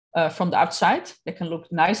from the outside. They can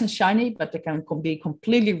look nice and shiny, but they can be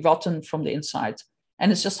completely rotten from the inside.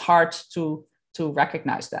 And it's just hard to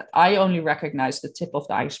recognize that. I only recognize the tip of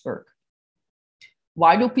the iceberg.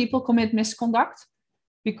 Why do people commit misconduct?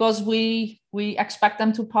 Because we expect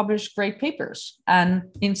them to publish great papers. And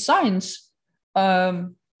in science,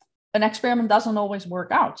 an experiment doesn't always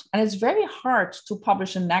work out. And it's very hard to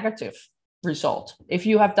publish a negative result. If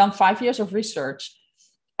you have done 5 years of research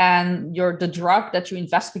and the drug that you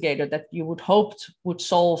investigated that you would hope would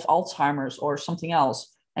solve Alzheimer's or something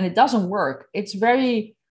else, and it doesn't work, it's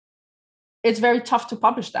very tough to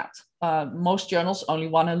publish that. Most journals only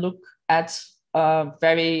want to look at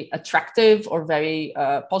very attractive or very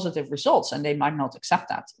positive results, and they might not accept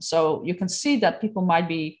that. So you can see that people might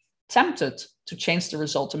be tempted to change the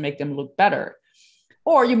result to make them look better.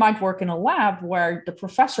 Or you might work in a lab where the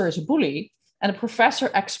professor is a bully and the professor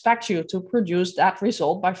expects you to produce that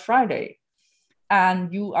result by Friday.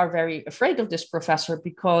 And you are very afraid of this professor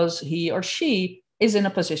because he or she is in a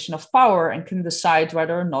position of power and can decide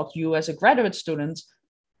whether or not you as a graduate student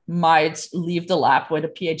might leave the lab with a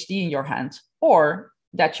PhD in your hand, or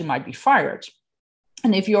that you might be fired.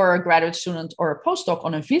 And if you're a graduate student or a postdoc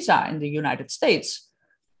on a visa in the United States,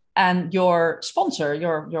 and your sponsor,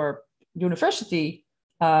 your university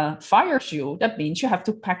fires you, that means you have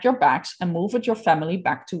to pack your bags and move with your family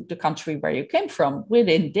back to the country where you came from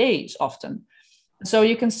within days often. So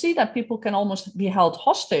you can see that people can almost be held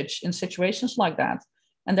hostage in situations like that.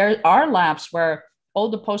 And there are labs where all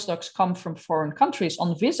the postdocs come from foreign countries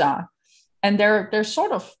on visa, and they're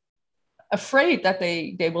sort of afraid that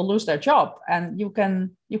they will lose their job. And you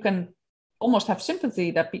can almost have sympathy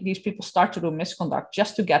that these people start to do misconduct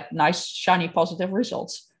just to get nice, shiny, positive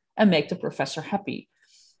results and make the professor happy.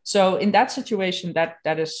 So in that situation,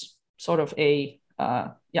 that is sort of a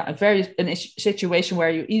situation where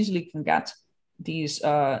you easily can get these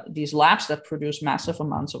labs that produce massive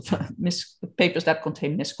amounts of papers that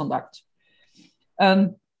contain misconduct.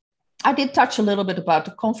 I did touch a little bit about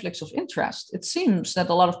the conflicts of interest. It seems that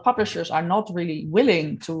a lot of publishers are not really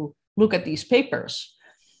willing to look at these papers.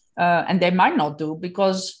 And they might not do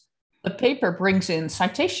because the paper brings in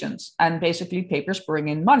citations, and basically papers bring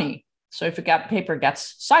in money. So if a paper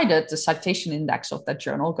gets cited, the citation index of that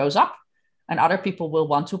journal goes up, and other people will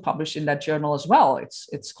want to publish in that journal as well.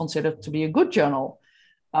 It's considered to be a good journal.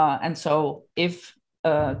 And so if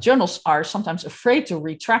journals are sometimes afraid to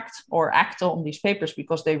retract or act on these papers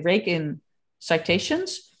because they rake in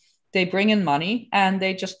citations, they bring in money, and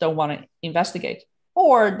they just don't want to investigate.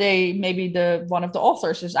 Or maybe one of the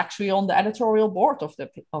authors is actually on the editorial board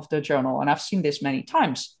of the journal. And I've seen this many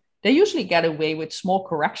times. They usually get away with small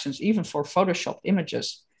corrections, even for Photoshop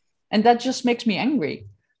images. And that just makes me angry,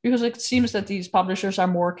 because it seems that these publishers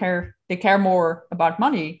care more about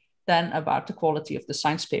money than about the quality of the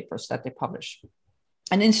science papers that they publish.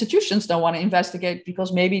 And institutions don't want to investigate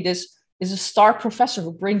because maybe this is a star professor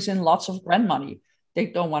who brings in lots of grant money. They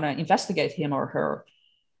don't want to investigate him or her.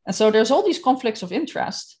 And so there's all these conflicts of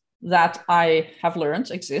interest that I have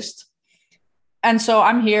learned exist. And so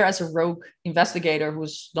I'm here as a rogue investigator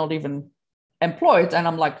who's not even employed. And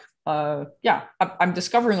I'm like, I'm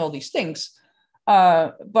discovering all these things.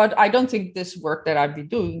 But I don't think this work that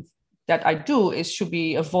should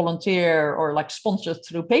be a volunteer or like sponsored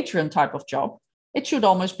through Patreon type of job. It should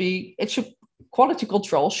quality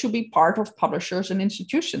control should be part of publishers and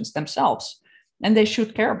institutions themselves. And they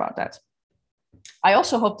should care about that. I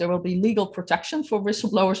also hope there will be legal protection for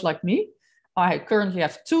whistleblowers like me. I currently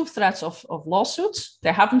have 2 threats of lawsuits.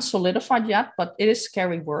 They haven't solidified yet, but it is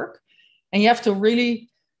scary work. And you have to really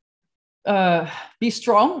be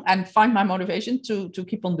strong and find my motivation to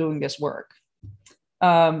keep on doing this work.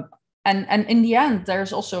 And in the end,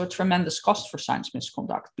 there's also a tremendous cost for science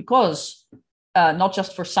misconduct, because not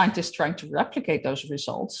just for scientists trying to replicate those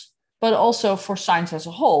results, but also for science as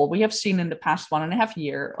a whole. We have seen in the past 1.5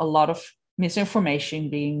 years a lot of misinformation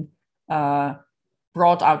being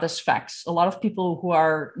brought out as facts. A lot of people who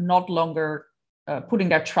are not longer putting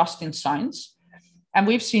their trust in science. And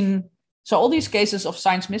we've seen, so all these cases of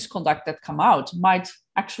science misconduct that come out might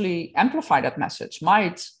actually amplify that message,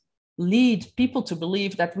 might lead people to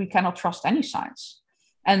believe that we cannot trust any science.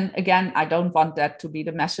 And again, I don't want that to be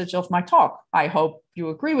the message of my talk. I hope you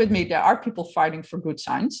agree with me. There are people fighting for good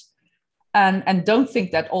science and don't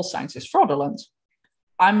think that all science is fraudulent.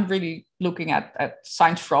 I'm really looking at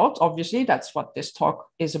science fraud. Obviously, that's what this talk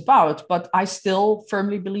is about. But I still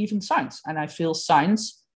firmly believe in science. And I feel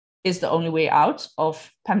science is the only way out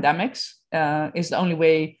of pandemics, is the only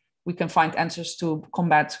way we can find answers to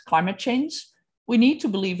combat climate change. We need to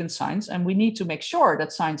believe in science, and we need to make sure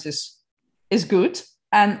that science is good.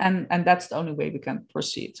 And that's the only way we can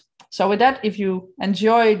proceed. So with that, if you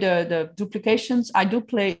enjoy the duplications, I do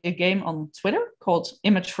play a game on Twitter called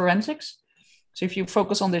Image Forensics. So if you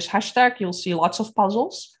focus on this hashtag, you'll see lots of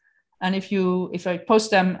puzzles. And if I post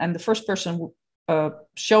them and the first person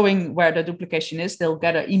showing where the duplication is, they'll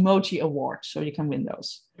get an emoji award. So you can win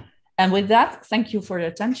those. And with that, thank you for your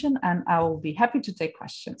attention. And I will be happy to take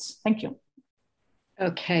questions. Thank you.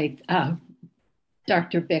 Okay.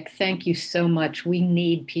 Dr. Bik, thank you so much. We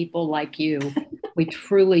need people like you. We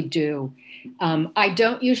truly do. I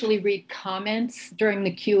don't usually read comments during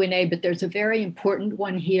the Q&A, but there's a very important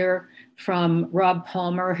one here from Rob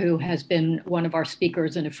Palmer, who has been one of our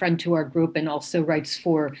speakers and a friend to our group and also writes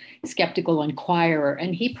for Skeptical Inquirer.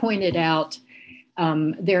 And he pointed out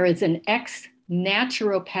there is an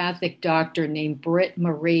ex-naturopathic doctor named Britt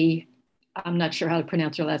Marie, I'm not sure how to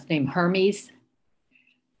pronounce her last name, Hermes.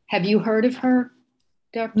 Have you heard of her,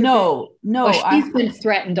 Dr. No. Well, she's been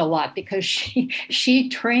threatened a lot because she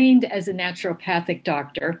trained as a naturopathic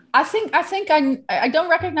doctor. I think I don't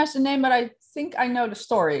recognize the name, but I think I know the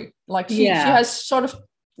story. Like she has sort of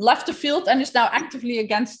left the field and is now actively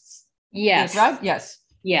against it, right?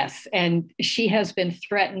 Yes. And she has been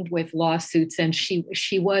threatened with lawsuits, and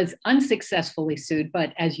she was unsuccessfully sued.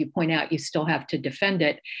 But as you point out, you still have to defend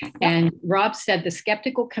it. Yep. And Rob said the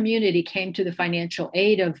skeptical community came to the financial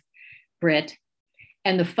aid of Britt,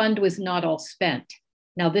 and the fund was not all spent.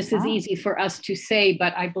 Now, this is easy for us to say,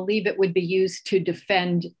 but I believe it would be used to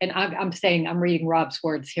defend, and I'm reading Rob's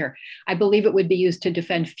words here. I believe it would be used to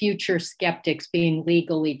defend future skeptics being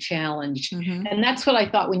legally challenged. Mm-hmm. And that's what I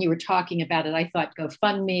thought when you were talking about it. I thought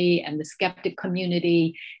GoFundMe and the skeptic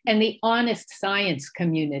community and the honest science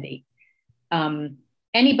community.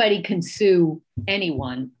 Anybody can sue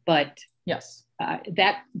anyone, but yes,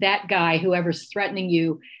 that guy, whoever's threatening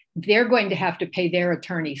you, they're going to have to pay their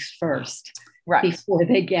attorneys first. Right. Before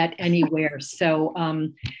they get anywhere. So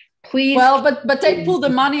please. Well, but they pull the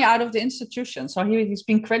money out of the institution. So he's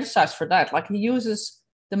been criticized for that. Like he uses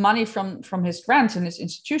the money from his grants in his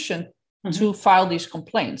institution to file these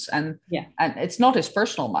complaints. And it's not his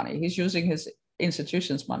personal money. He's using his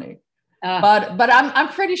institution's money. But I'm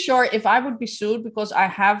pretty sure if I would be sued, because I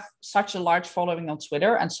have such a large following on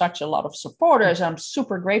Twitter and such a lot of supporters, I'm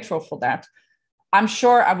super grateful for that. I'm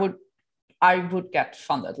sure I would get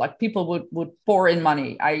funded. Like people would pour in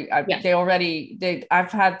money.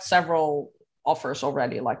 I've had several offers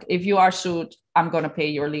already. Like if you are sued, I'm going to pay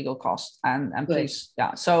your legal cost and please.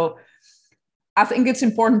 Yeah. So I think it's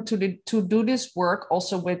important to do this work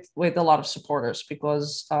also with a lot of supporters,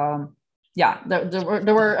 because there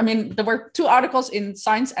were 2 articles in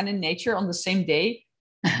Science and in Nature on the same day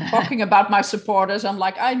talking about my supporters. I'm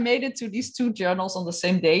like, I made it to these 2 journals on the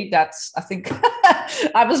same day. I think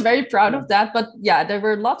I was very proud of that. But yeah, there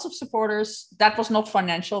were lots of supporters. That was not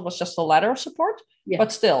financial, it was just a letter of support. Yeah.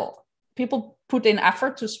 But still, people put in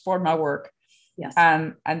effort to support my work. Yes.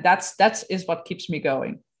 And that's is what keeps me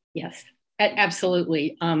going. Yes,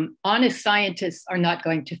 absolutely. Honest scientists are not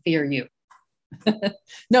going to fear you.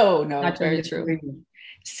 No, Not very true.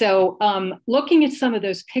 So looking at some of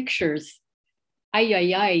those pictures,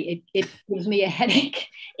 it gives me a headache.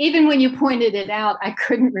 Even when you pointed it out, I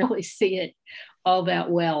couldn't really see it all that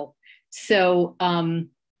well. So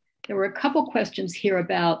there were a couple questions here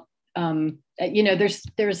about,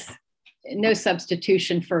 there's no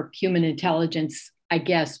substitution for human intelligence, I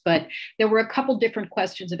guess, but there were a couple different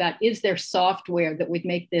questions about, is there software that would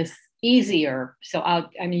make this easier? So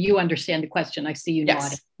you understand the question. I see you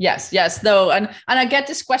nodding. Yes. No, and I get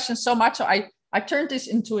this question so much. So I turned this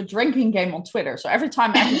into a drinking game on Twitter. So every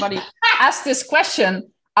time everybody asks this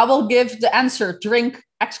question, I will give the answer, drink, !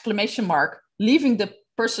 Leaving the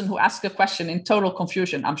person who asked the question in total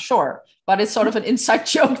confusion, I'm sure. But it's sort of an inside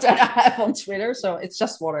joke that I have on Twitter. So it's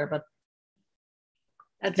just water, but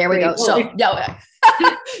there we go. So yeah,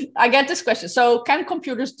 I get this question. So can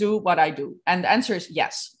computers do what I do? And the answer is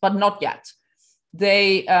yes, but not yet.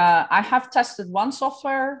 I have tested one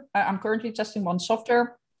software. I'm currently testing one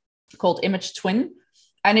software called Image Twin.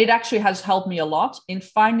 And it actually has helped me a lot in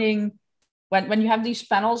finding when you have these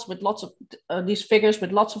panels with lots of these figures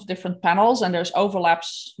with lots of different panels and there's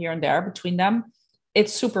overlaps here and there between them,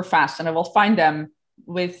 it's super fast. And I will find them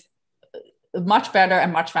with much better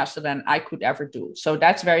and much faster than I could ever do. So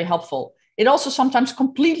that's very helpful. It also sometimes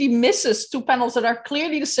completely misses two panels that are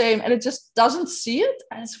clearly the same and it just doesn't see it.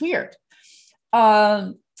 And it's weird.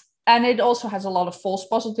 And it also has a lot of false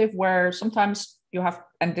positive where sometimes you have,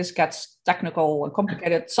 and this gets technical and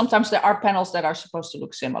complicated, sometimes there are panels that are supposed to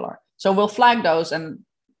look similar. So we'll flag those and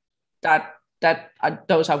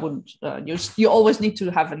those I wouldn't use. You always need to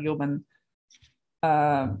have a human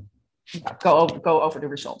go over the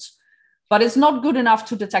results. But it's not good enough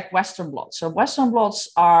to detect Western blots. So Western blots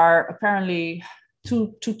are apparently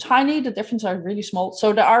too tiny. The differences are really small.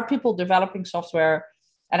 So there are people developing software,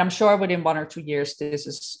 and I'm sure within 1 or 2 years,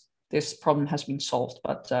 this problem has been solved.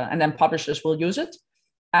 But and then publishers will use it,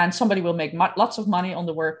 and somebody will make lots of money on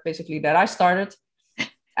the work basically that I started.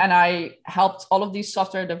 And I helped all of these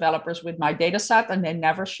software developers with my data set, and they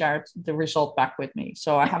never shared the result back with me.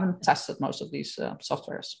 So I haven't tested most of these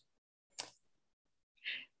softwares.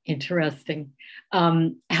 Interesting.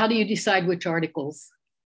 How do you decide which articles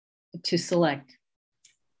to select?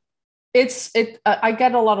 I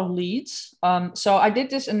get a lot of leads. So I did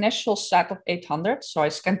this initial set of 800. So I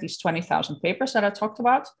scanned these 20,000 papers that I talked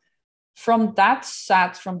about. From that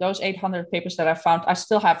set, from those 800 papers that I found, I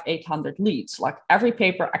still have 800 leads. Like every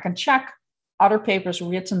paper, I can check other papers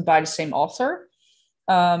written by the same author,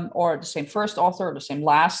 or the same first author, or the same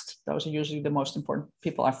last. Those are usually the most important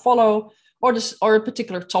people I follow, or a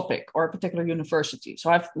particular topic, or a particular university. So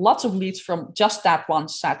I have lots of leads from just that one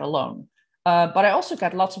set alone. But I also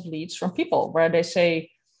get lots of leads from people where they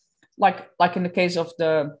say, like in the case of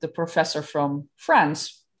the professor from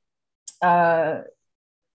France,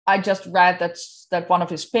 I just read that one of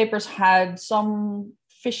his papers had some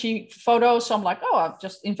fishy photos. So I'm like, oh, I'll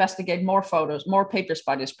just investigate more photos, more papers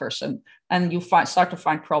by this person. And you start to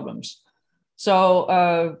find problems.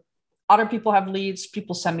 So other people have leads.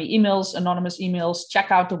 People send me emails, anonymous emails,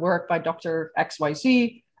 check out the work by Dr.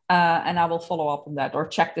 XYZ, and I will follow up on that or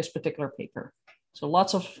check this particular paper. So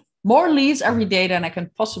lots of more leads every day than I can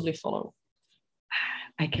possibly follow.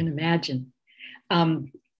 I can imagine.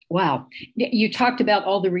 Wow. You talked about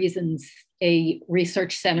all the reasons a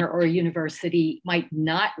research center or a university might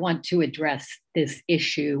not want to address this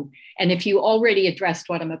issue. And if you already addressed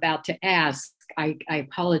what I'm about to ask, I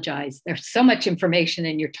apologize. There's so much information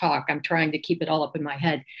in your talk. I'm trying to keep it all up in my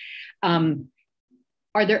head.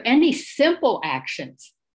 Are there any simple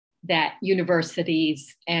actions that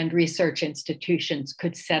universities and research institutions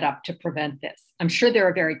could set up to prevent this? I'm sure there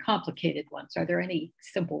are very complicated ones. Are there any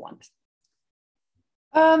simple ones?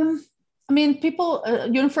 I mean,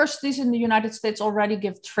 universities in the United States already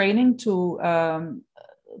give training to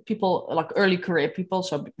people like early career people.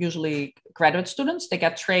 So usually graduate students, they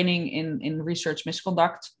get training in research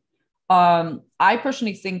misconduct. I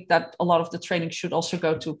personally think that a lot of the training should also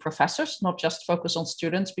go to professors, not just focus on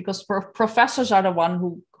students, because professors are the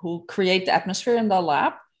one who create the atmosphere in the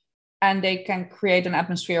lab, and they can create an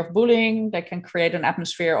atmosphere of bullying. They can create an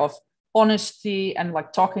atmosphere of honesty and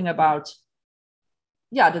like talking about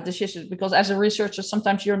the decisions, because as a researcher,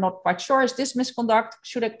 sometimes you're not quite sure, is this misconduct?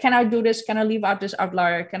 Can I do this? Can I leave out this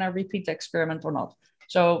outlier? Can I repeat the experiment or not?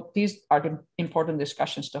 So these are the important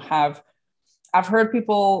discussions to have. I've heard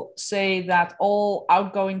people say that all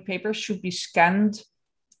outgoing papers should be scanned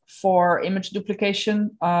for image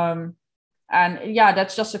duplication. And And yeah,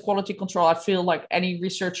 that's just a quality control. I feel like any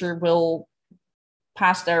researcher will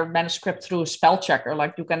pass their manuscript through a spell checker.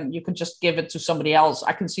 Like you can just give it to somebody else.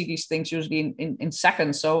 I can see these things usually in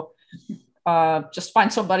seconds. So just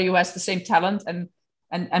find somebody who has the same talent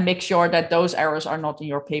and make sure that those errors are not in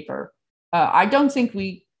your paper. I don't think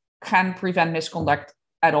we can prevent misconduct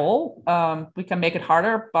at all. We can make it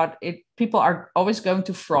harder, but people are always going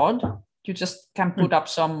to fraud. You just can put up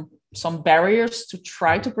some barriers to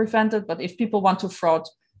try to prevent it. But if people want to fraud,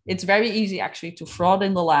 it's very easy actually to fraud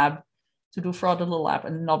in the lab, to do fraud in the lab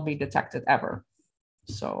and not be detected ever.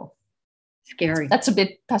 So scary. That's a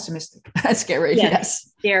bit pessimistic. Scary,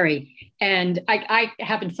 yes. Scary. And I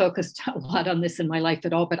haven't focused a lot on this in my life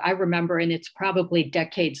at all, but I remember, and it's probably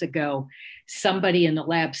decades ago, somebody in the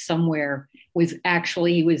lab somewhere was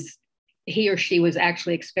actually, he or she was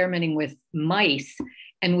actually experimenting with mice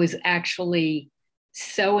and was actually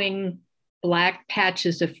sewing black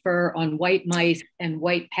patches of fur on white mice and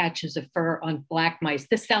white patches of fur on black mice.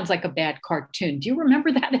 This sounds like a bad cartoon. Do you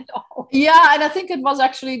remember that at all? Yeah, and I think it was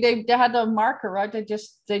actually they had a marker, right? They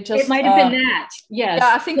just. It might have been that. Yes.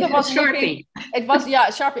 Yeah, I think it was Sharpie. It was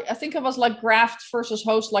Sharpie. I think it was like graft versus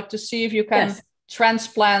host, like to see if you can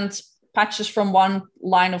transplant patches from one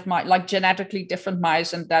line of mice, like genetically different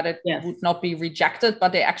mice, and that it would not be rejected.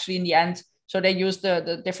 But they actually, in the end, so they used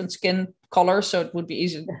the different skin colors, so it would be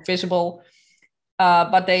easily visible.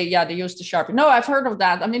 But they used the Sharpie. No, I've heard of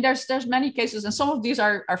that. I mean, there's many cases, and some of these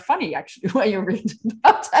are funny actually when you read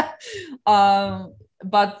about that.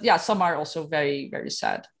 But yeah, some are also very, very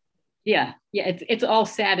sad. Yeah, it's all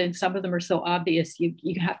sad, and some of them are so obvious. You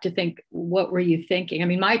have to think, what were you thinking? I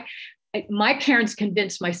mean, my parents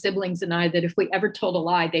convinced my siblings and I that if we ever told a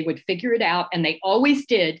lie, they would figure it out, and they always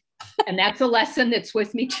did. And that's a lesson that's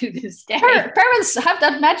with me to this day. Parents have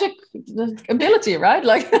that magic ability, right?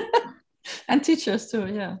 Like, and teachers too.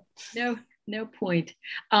 Yeah. No point.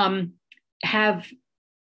 Have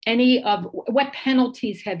any of what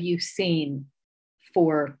penalties have you seen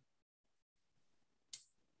for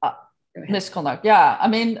misconduct? Yeah, I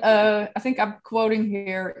mean, I think I'm quoting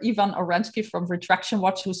here Ivan Orensky from Retraction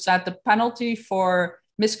Watch, who said the penalty for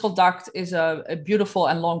misconduct is a beautiful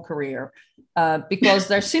and long career, because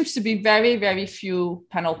there seems to be very, very few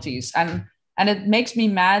penalties, and it makes me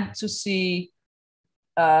mad to see.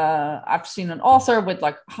 I've seen an author with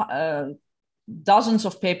like dozens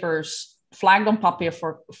of papers flagged on papier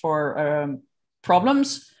for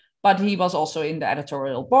problems, but he was also in the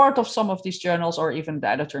editorial board of some of these journals, or even the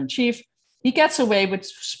editor-in-chief. He gets away with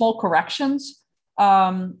small corrections.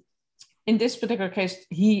 In this particular case,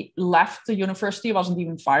 he left the university, wasn't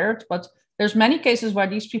even fired, but there's many cases where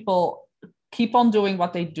these people keep on doing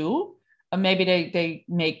what they do. Maybe they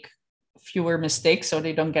make fewer mistakes so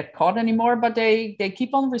they don't get caught anymore, but they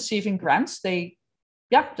keep on receiving grants.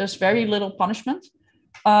 There's very little punishment,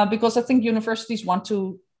 because I think universities want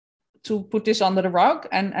to put this under the rug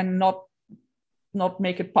and not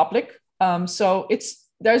make it public. So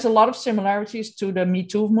there's a lot of similarities to the Me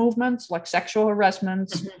Too movement, like sexual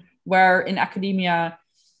harassment, where in academia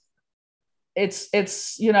it's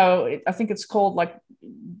I think it's called like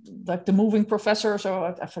the moving professor.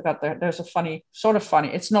 So I forgot, there's a funny,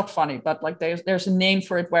 it's not funny, but like there's a name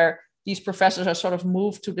for it, where these professors are sort of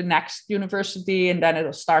moved to the next university, and then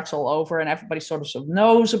it starts all over, and everybody sort of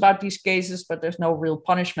knows about these cases, but there's no real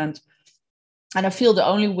punishment. And I feel the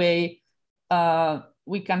only way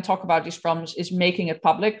we can talk about these problems is making it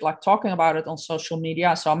public, like talking about it on social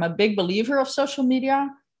media. So I'm a big believer of social media,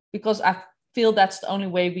 because I feel that's the only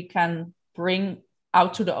way we can bring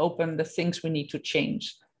out to the open the things we need to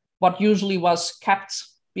change. What usually was kept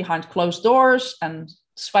behind closed doors and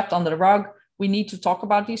swept under the rug, we need to talk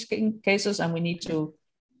about these cases, and we need to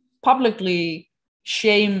publicly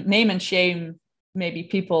name and shame maybe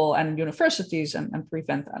people and universities and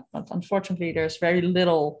prevent that. But unfortunately, there's very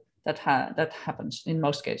little that happens in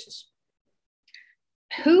most cases.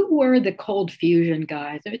 Who were the cold fusion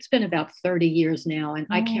guys? It's been about 30 years now, and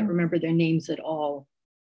I can't remember their names at all.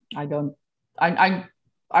 I don't.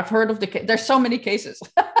 I've heard of there's so many cases.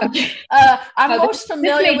 Okay. I'm most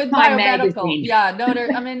familiar with Biomedical. Yeah, no,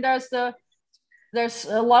 there's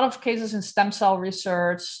a lot of cases in stem cell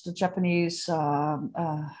research. The Japanese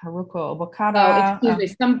Haruko Obokata. Oh,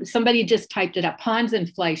 excuse me. Somebody just typed it up. Hans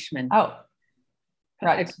and Fleischmann. Oh,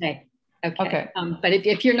 right. Okay. But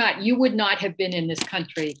if you're not, you would not have been in this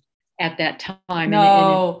country at that time.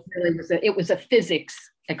 No, and it was a physics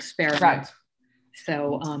experiment. Right.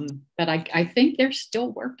 So, but I think they're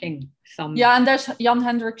still working. Yeah, and there's Jan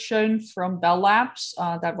Hendrik Schoen from Bell Labs.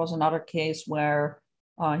 That was another case where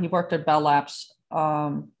he worked at Bell Labs.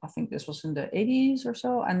 I think this was in the 80s or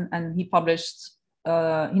so, and he published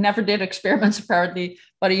he never did experiments apparently,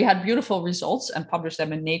 but he had beautiful results and published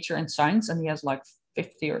them in Nature and Science. And he has like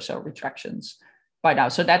 50 or so retractions by now.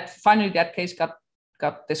 So that finally that case got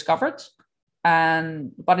discovered.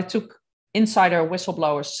 But it took insider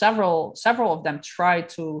whistleblowers, several of them tried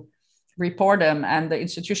to report them, and the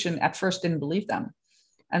institution at first didn't believe them.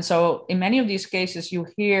 And so in many of these cases, you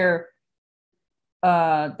hear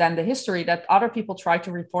then the history that other people tried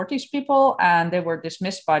to report these people and they were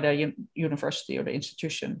dismissed by the university or the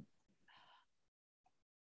institution.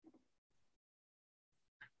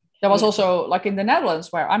 There was also, like in the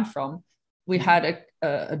Netherlands, where I'm from, we had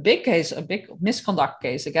a big case, a big misconduct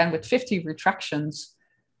case, again, with 50 retractions.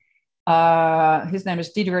 His name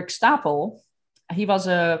is Diederik Stapel. He was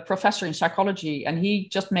a professor in psychology, and he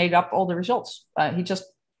just made up all the results.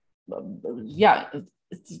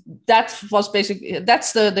 That was basically,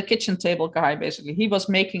 that's the kitchen table guy, basically. He was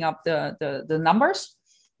making up the numbers,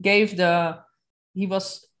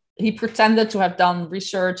 he pretended to have done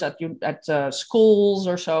research at schools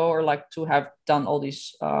or so, or like to have done all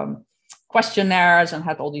these questionnaires and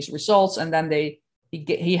had all these results. And then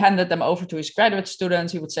he handed them over to his graduate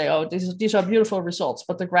students. He would say, oh, these are beautiful results.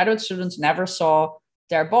 But the graduate students never saw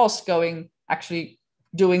their boss actually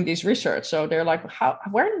doing this research. So they're like,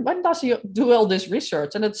 when does he do all this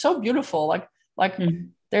research? And it's so beautiful. Like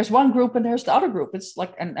there's one group and there's the other group. It's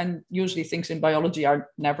like, and usually things in biology are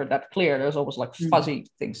never that clear. There's always like fuzzy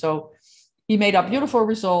things. So he made up beautiful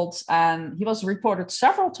results, and he was reported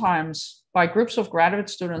several times by groups of graduate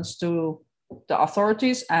students to the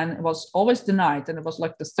authorities, and it was always denied. And it was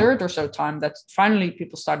like the third or so time that finally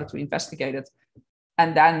people started to investigate it.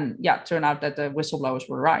 And then, it turned out that the whistleblowers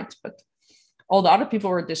were right. But all the other people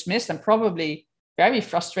were dismissed and probably very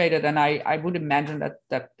frustrated. And I would imagine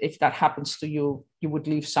that if that happens to you, you would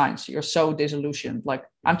leave science. You're so disillusioned. Like,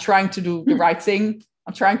 I'm trying to do the right thing.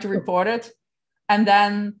 I'm trying to report it. And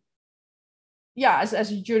then, as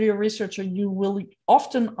a junior researcher, you will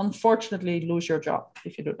often, unfortunately, lose your job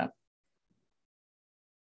if you do that.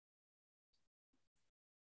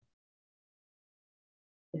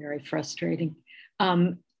 Very frustrating.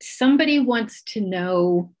 Somebody wants to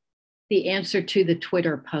know the answer to the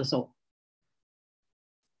Twitter puzzle.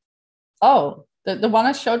 Oh, the one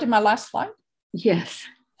I showed in my last slide? Yes.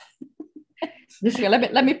 Okay,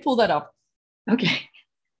 let me pull that up. Okay.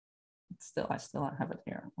 I still have it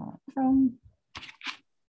here.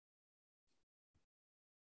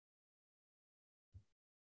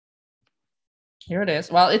 Here it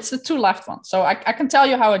is. Well, it's the two left ones. So I can tell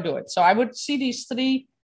you how I do it. So I would see these three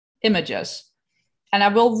images, and I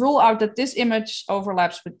will rule out that this image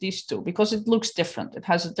overlaps with these two because it looks different. It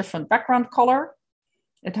has a different background color.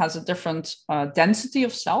 It has a different density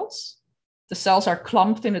of cells. The cells are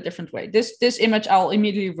clumped in a different way. This image I'll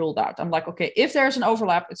immediately rule out. I'm like, okay, if there's an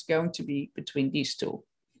overlap, it's going to be between these two.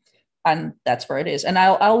 And that's where it is. And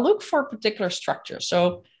I'll look for particular structures.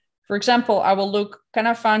 So for example, I will look, can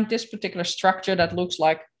I find this particular structure that looks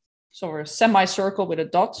like sort of a semicircle with a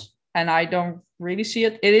dot? And I don't really see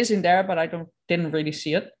it. It is in there, but I didn't really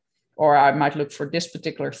see it. Or I might look for this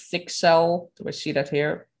particular thick cell. Do I see that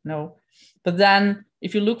here? No. But then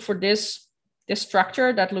if you look for this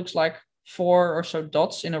structure that looks like 4 or so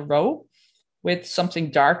dots in a row with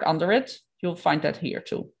something dark under it, you'll find that here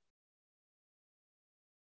too.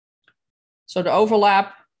 So the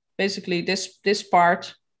overlap, basically this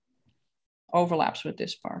part overlaps with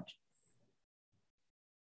this part.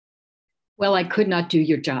 Well, I could not do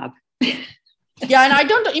your job. Yeah, and I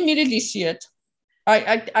don't immediately see it.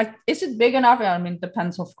 Is it big enough? I mean, it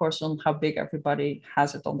depends, of course, on how big everybody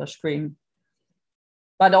has it on the screen.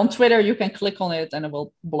 But on Twitter, you can click on it and it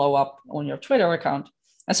will blow up on your Twitter account.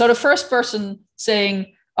 And so the first person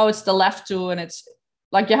saying, oh, it's the left two, and it's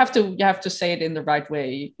like you have to say it in the right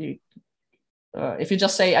way. If you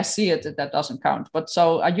just say, I see it, that doesn't count. But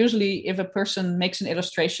so I usually, if a person makes an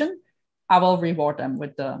illustration, I will reward them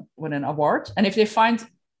with an award. And if they find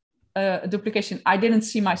a duplication I didn't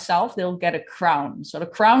see myself, they'll get a crown. So the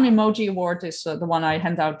crown emoji award is the one I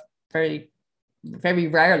hand out very, very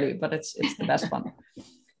rarely, but it's the best one.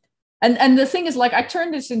 And the thing is, like, I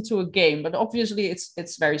turn this into a game, but obviously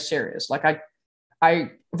it's very serious. Like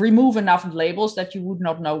I remove enough labels that you would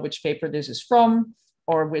not know which paper this is from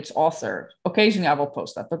or which author. Occasionally I will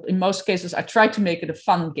post that, but in most cases I try to make it a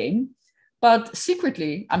fun game. But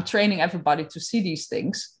secretly, I'm training everybody to see these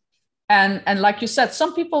things. And like you said,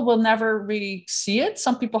 some people will never really see it.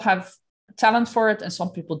 Some people have talent for it and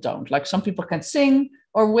some people don't. Like some people can sing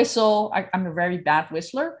or whistle. I'm a very bad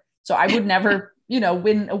whistler. So I would never,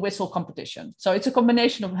 win a whistle competition. So it's a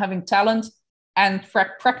combination of having talent and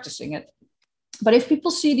practicing it. But if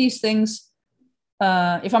people see these things,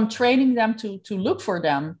 if I'm training them to look for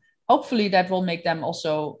them, hopefully that will make them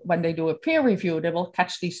also, when they do a peer review, they will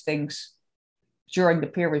catch these things during the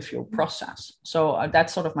peer review process. So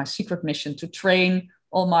that's sort of my secret mission, to train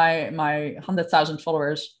all my 100,000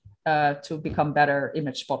 followers to become better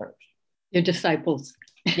image spotters. Your disciples.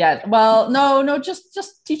 Yeah, well, no,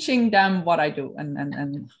 just teaching them what I do,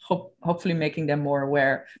 and hopefully making them more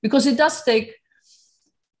aware, because it does take,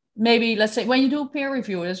 maybe, let's say, when you do a peer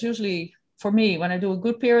review, it's usually, for me, when I do a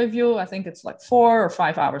good peer review, I think it's like 4 or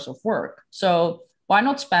 5 hours of work. So why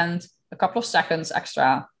not spend a couple of seconds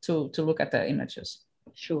extra to look at the images?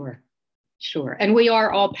 Sure. And we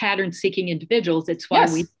are all pattern-seeking individuals. It's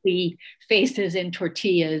why we see faces in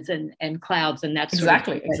tortillas and clouds and that sort of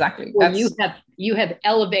thing. Exactly. Well, you have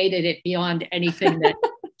elevated it beyond anything that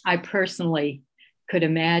I personally could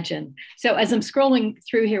imagine. So as I'm scrolling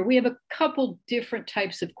through here, we have a couple different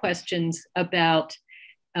types of questions about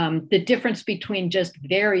the difference between just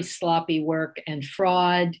very sloppy work and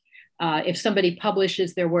fraud. If somebody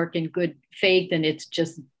publishes their work in good faith and it's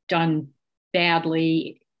just done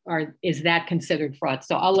badly, or is that considered fraud?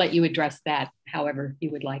 So I'll let you address that however you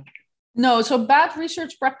would like. No, so bad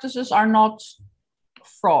research practices are not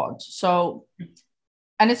fraud. So,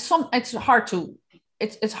 and it's hard to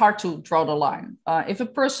draw the line. If a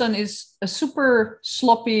person is a super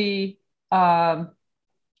sloppy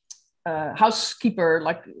housekeeper,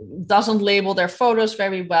 like doesn't label their photos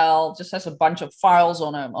very well, just has a bunch of files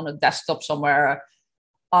on a desktop somewhere,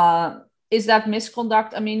 is that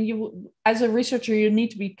misconduct? I mean, you, as a researcher, you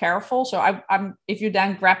need to be careful. So if you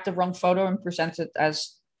then grab the wrong photo and present it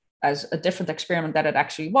as a different experiment that it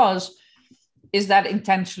actually was, is that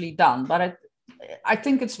intentionally done? But I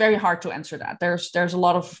think it's very hard to answer that. There's a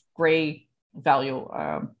lot of gray value.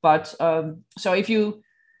 So if you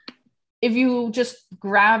just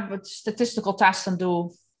grab a statistical test and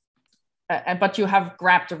do, but you have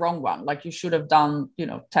grabbed the wrong one, like you should have done,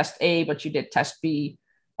 test A, but you did test B,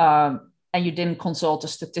 and you didn't consult the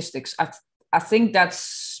statistics. I think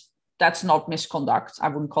that's not misconduct. I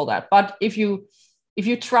wouldn't call that. But if you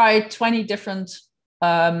try 20 different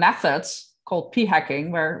methods called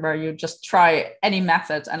p-hacking, where you just try any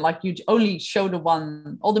method and like you only show the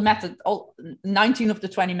one, all 19 of the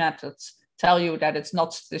 20 methods tell you that it's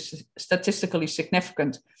not statistically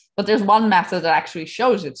significant, but there's one method that actually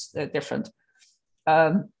shows it's different.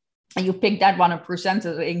 And you pick that one and present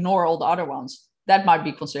it, ignore all the other ones. That might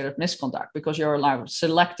be considered misconduct because you're like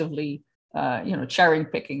selectively, cherry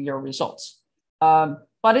picking your results. But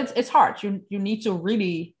it's hard. You need to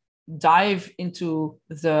really dive into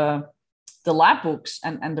the lab books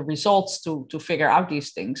and the results to figure out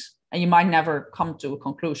these things. And you might never come to a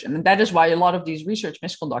conclusion. And that is why a lot of these research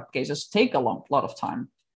misconduct cases take a lot of time.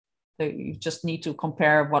 You just need to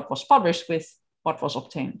compare what was published with what was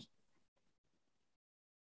obtained.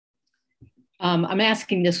 I'm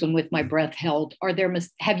asking this one with my breath held.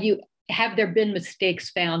 Have there been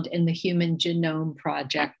mistakes found in the Human Genome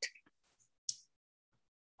Project?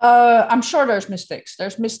 I'm sure there's mistakes.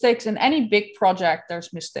 There's mistakes in any big project.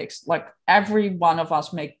 There's mistakes. Like every one of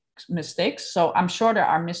us makes mistakes. So I'm sure there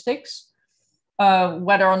are mistakes.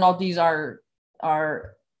 Whether or not these are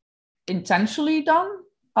intentionally done,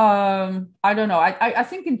 I don't know. I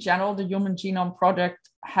think in general, the Human Genome Project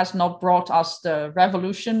has not brought us the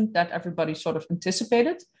revolution that everybody sort of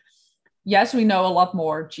anticipated. Yes, we know a lot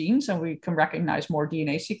more genes and we can recognize more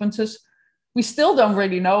DNA sequences. We still don't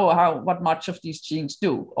really know what much of these genes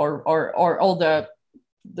do, or all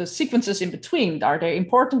the sequences in between. Are they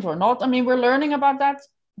important or not? I mean, we're learning about that,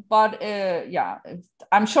 but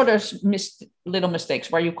I'm sure there's little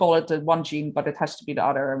mistakes where you call it the one gene, but it has to be the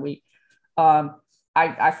other. And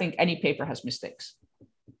I think any paper has mistakes,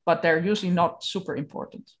 but they're usually not super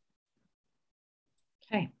important.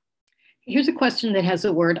 Okay. Here's a question that has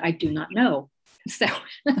a word I do not know. So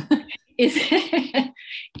is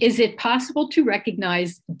it possible to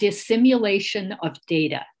recognize dissimulation of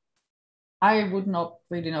data? I would not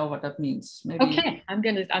really know what that means. Maybe. Okay,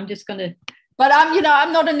 I'm just gonna. But I'm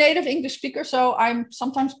not a native English speaker, so I'm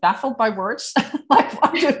sometimes baffled by words. Like,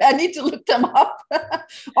 I need to look them up,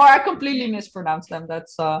 or I completely mispronounce them.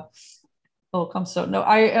 That's all comes so. No,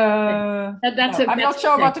 I'm not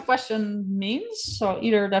sure what the question means. So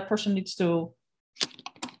either that person needs to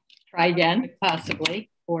try again,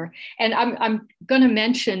 possibly, and I'm going to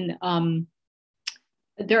mention.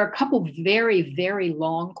 There are a couple very, very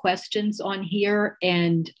long questions on here,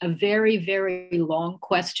 and a very, very long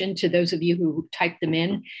question to those of you who typed them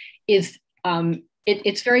in is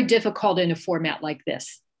it's very difficult in a format like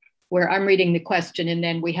this, where I'm reading the question and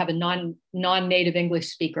then we have a non-native English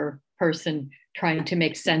speaker person trying to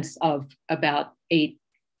make sense of about 8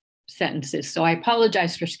 sentences. So I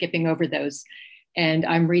apologize for skipping over those. And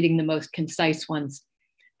I'm reading the most concise ones.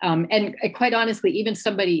 And quite honestly, even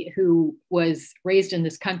somebody who was raised in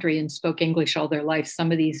this country and spoke English all their life,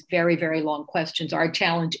 some of these very, very long questions are a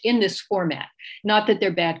challenge in this format. Not that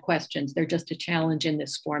they're bad questions, they're just a challenge in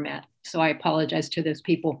this format. So I apologize to those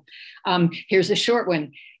people. Here's a short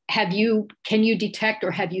one. Can you detect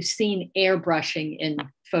or have you seen airbrushing in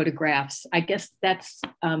photographs? I guess that's,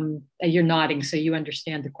 you're nodding, so you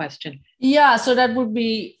understand the question. Yeah, so that would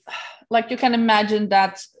be, like, you can imagine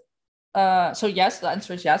that. So yes, the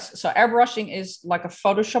answer is yes. So airbrushing is like a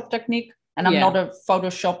Photoshop technique, and I'm not a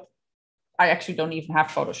Photoshop. I actually don't even have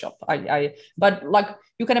Photoshop. But like,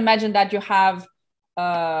 you can imagine that you have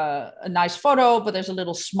a nice photo, but there's a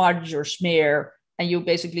little smudge or smear, and you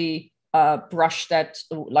basically brush that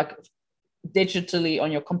like digitally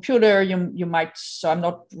on your computer. You might, so I'm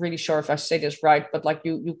not really sure if I say this right, but like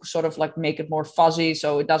you sort of like make it more fuzzy,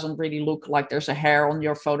 so it doesn't really look like there's a hair on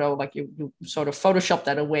your photo. Like you sort of Photoshop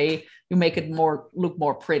that away. You make it look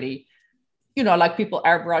more pretty. You know, like people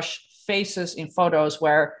airbrush faces in photos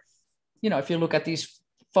where, you know, if you look at these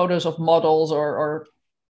photos of models or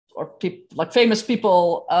people like famous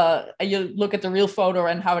people, and you look at the real photo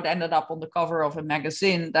and how it ended up on the cover of a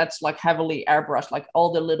magazine, that's like heavily airbrushed. Like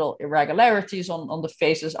all the little irregularities on the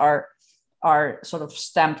faces are sort of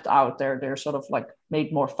stamped out. They're sort of like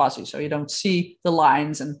made more fuzzy, so you don't see the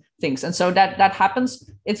lines and things. And so that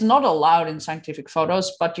happens. It's not allowed in scientific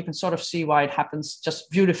photos, but you can sort of see why it happens.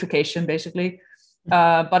 Just beautification, basically.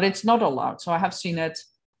 But it's not allowed. So I have seen it,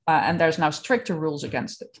 and there's now stricter rules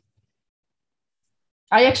against it.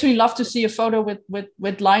 I actually love to see a photo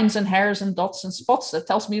with lines and hairs and dots and spots. That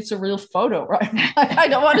tells me it's a real photo, right? I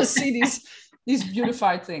don't want to see these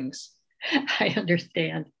beautified things. I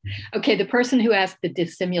understand. Okay, the person who asked the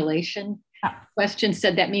dissimulation question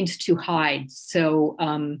said that means to hide. So,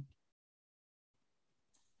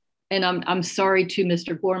 and I'm sorry to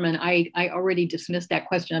Mr. Gorman. I already dismissed that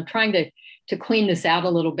question. I'm trying to clean this out a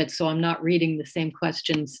little bit so I'm not reading the same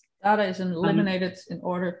questions. Data is eliminated in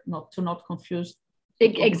order not confuse.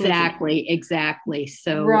 Exactly.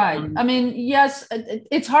 So right. I mean, yes,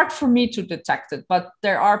 it's hard for me to detect it, but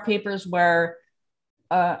there are papers where,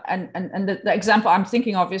 and the example I'm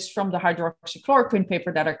thinking of is from the hydroxychloroquine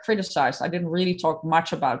paper that I criticized. I didn't really talk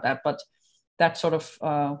much about that, but that sort of,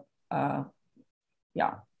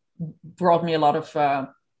 brought me a lot of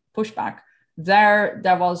pushback. There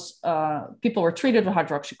was people were treated with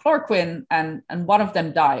hydroxychloroquine, and one of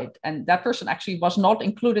them died, and that person actually was not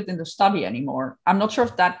included in the study anymore. I'm not sure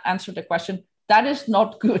if that answered the question. That is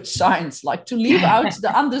not good science, like to leave out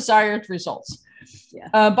the undesired results. Yeah.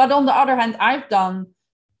 But on the other hand, I've done,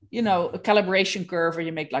 you know, a calibration curve where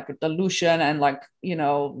you make like a dilution, and like, you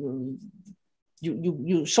know,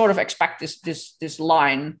 you sort of expect this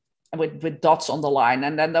line with dots on the line,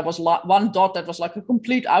 and then there was one dot that was like a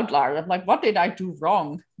complete outlier. I'm like, what did I do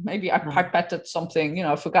wrong? Maybe I pipetted something, you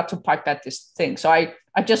know, I forgot to pipette this thing. So I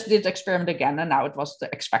just did the experiment again, and now it was the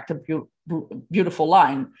expected beautiful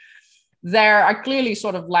line. There, I clearly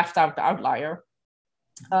sort of left out the outlier,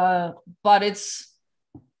 but it's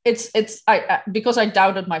because I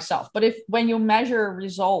doubted myself. But when you measure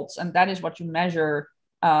results, and that is what you measure,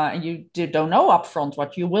 and you don't know upfront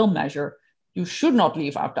what you will measure, you should not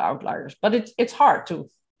leave out the outliers. But it's hard to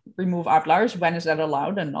remove outliers. When is that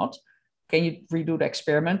allowed and not? Can you redo the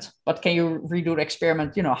experiment? But can you redo the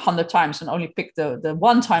experiment, you know, 100 times and only pick the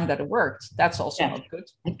one time that it worked? That's also not good.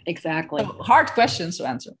 Exactly. So hard questions to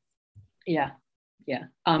answer. Yeah.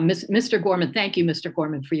 Mr. Gorman, thank you, Mr.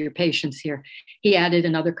 Gorman, for your patience here. He added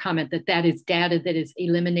another comment that is data that is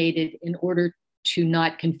eliminated in order to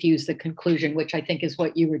not confuse the conclusion, which I think is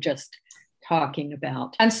what you were just talking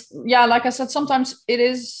about. And yeah, like I said, sometimes it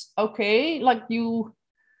is okay. Like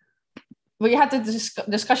we had the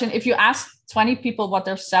discussion, if you ask 20 people what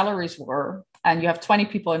their salaries were, and you have 20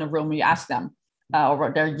 people in a room, you ask them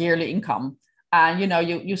or their yearly income, and you know,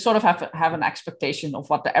 you sort of have an expectation of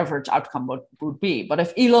what the average outcome would be. But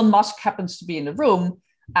if Elon Musk happens to be in the room,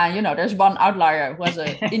 and you know, there's one outlier who has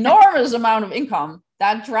an enormous amount of income,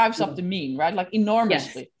 that drives up the mean, right? Like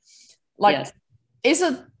enormously. Yes. Like, yes. Is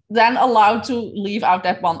it then allowed to leave out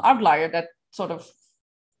that one outlier that sort of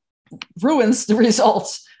ruins the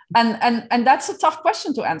results? And that's a tough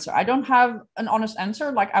question to answer. I don't have an honest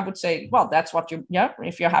answer. Like I would say, well, that's what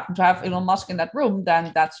if you happen to have Elon Musk in that room,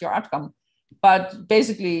 then that's your outcome. But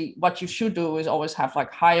basically what you should do is always have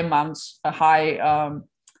like high amounts, a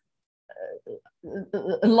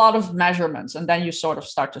lot of measurements. And then you sort of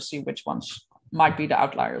start to see which ones might be the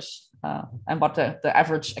outliers. And what the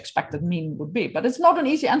average expected mean would be. But it's not an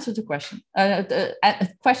easy answer to question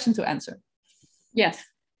to answer. Yes.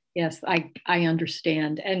 Yes, I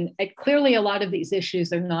understand. And clearly a lot of these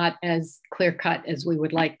issues are not as clear cut as we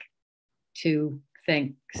would like to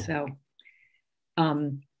think. So,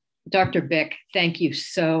 Dr. Bik, thank you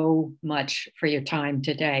so much for your time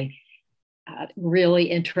today.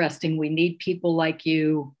 Really interesting. We need people like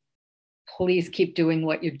you. Please keep doing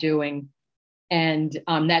what you're doing. And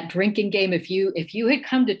that drinking game, if you had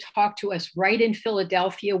come to talk to us right in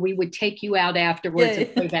Philadelphia, we would take you out afterwards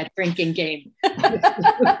and play that drinking game.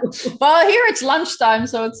 Well, here it's lunchtime,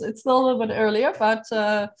 so it's still a little bit earlier, but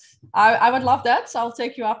I would love that. So I'll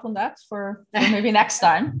take you up on that for maybe next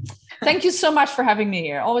time. Thank you so much for having me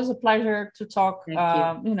here. Always a pleasure to talk,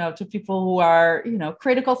 to people who are,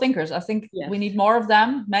 critical thinkers. I think we need more of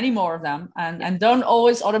them, many more of them, and don't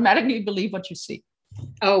always automatically believe what you see.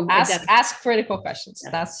 Oh, ask critical questions.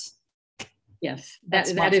 Yes.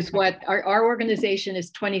 That is what our organization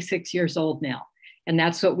is 26 years old now. And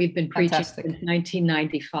that's what we've been preaching since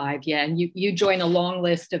 1995. Yeah. And you join a long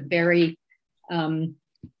list of very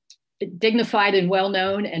dignified and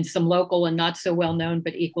well-known, and some local and not so well-known,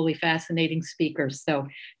 but equally fascinating speakers. So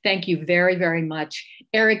thank you very, very much.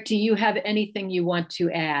 Eric, do you have anything you want to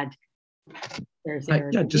add?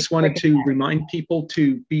 I just wanted to remind people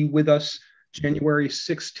to be with us January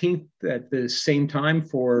 16th at the same time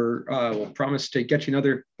for, we'll promise to get you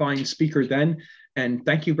another fine speaker then. And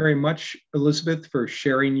thank you very much, Elisabeth, for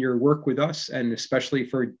sharing your work with us, and especially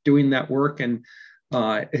for doing that work and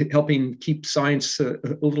helping keep science a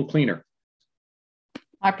little cleaner.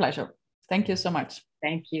 My pleasure. Thank you so much.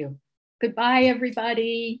 Thank you. Goodbye,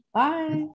 everybody. Bye.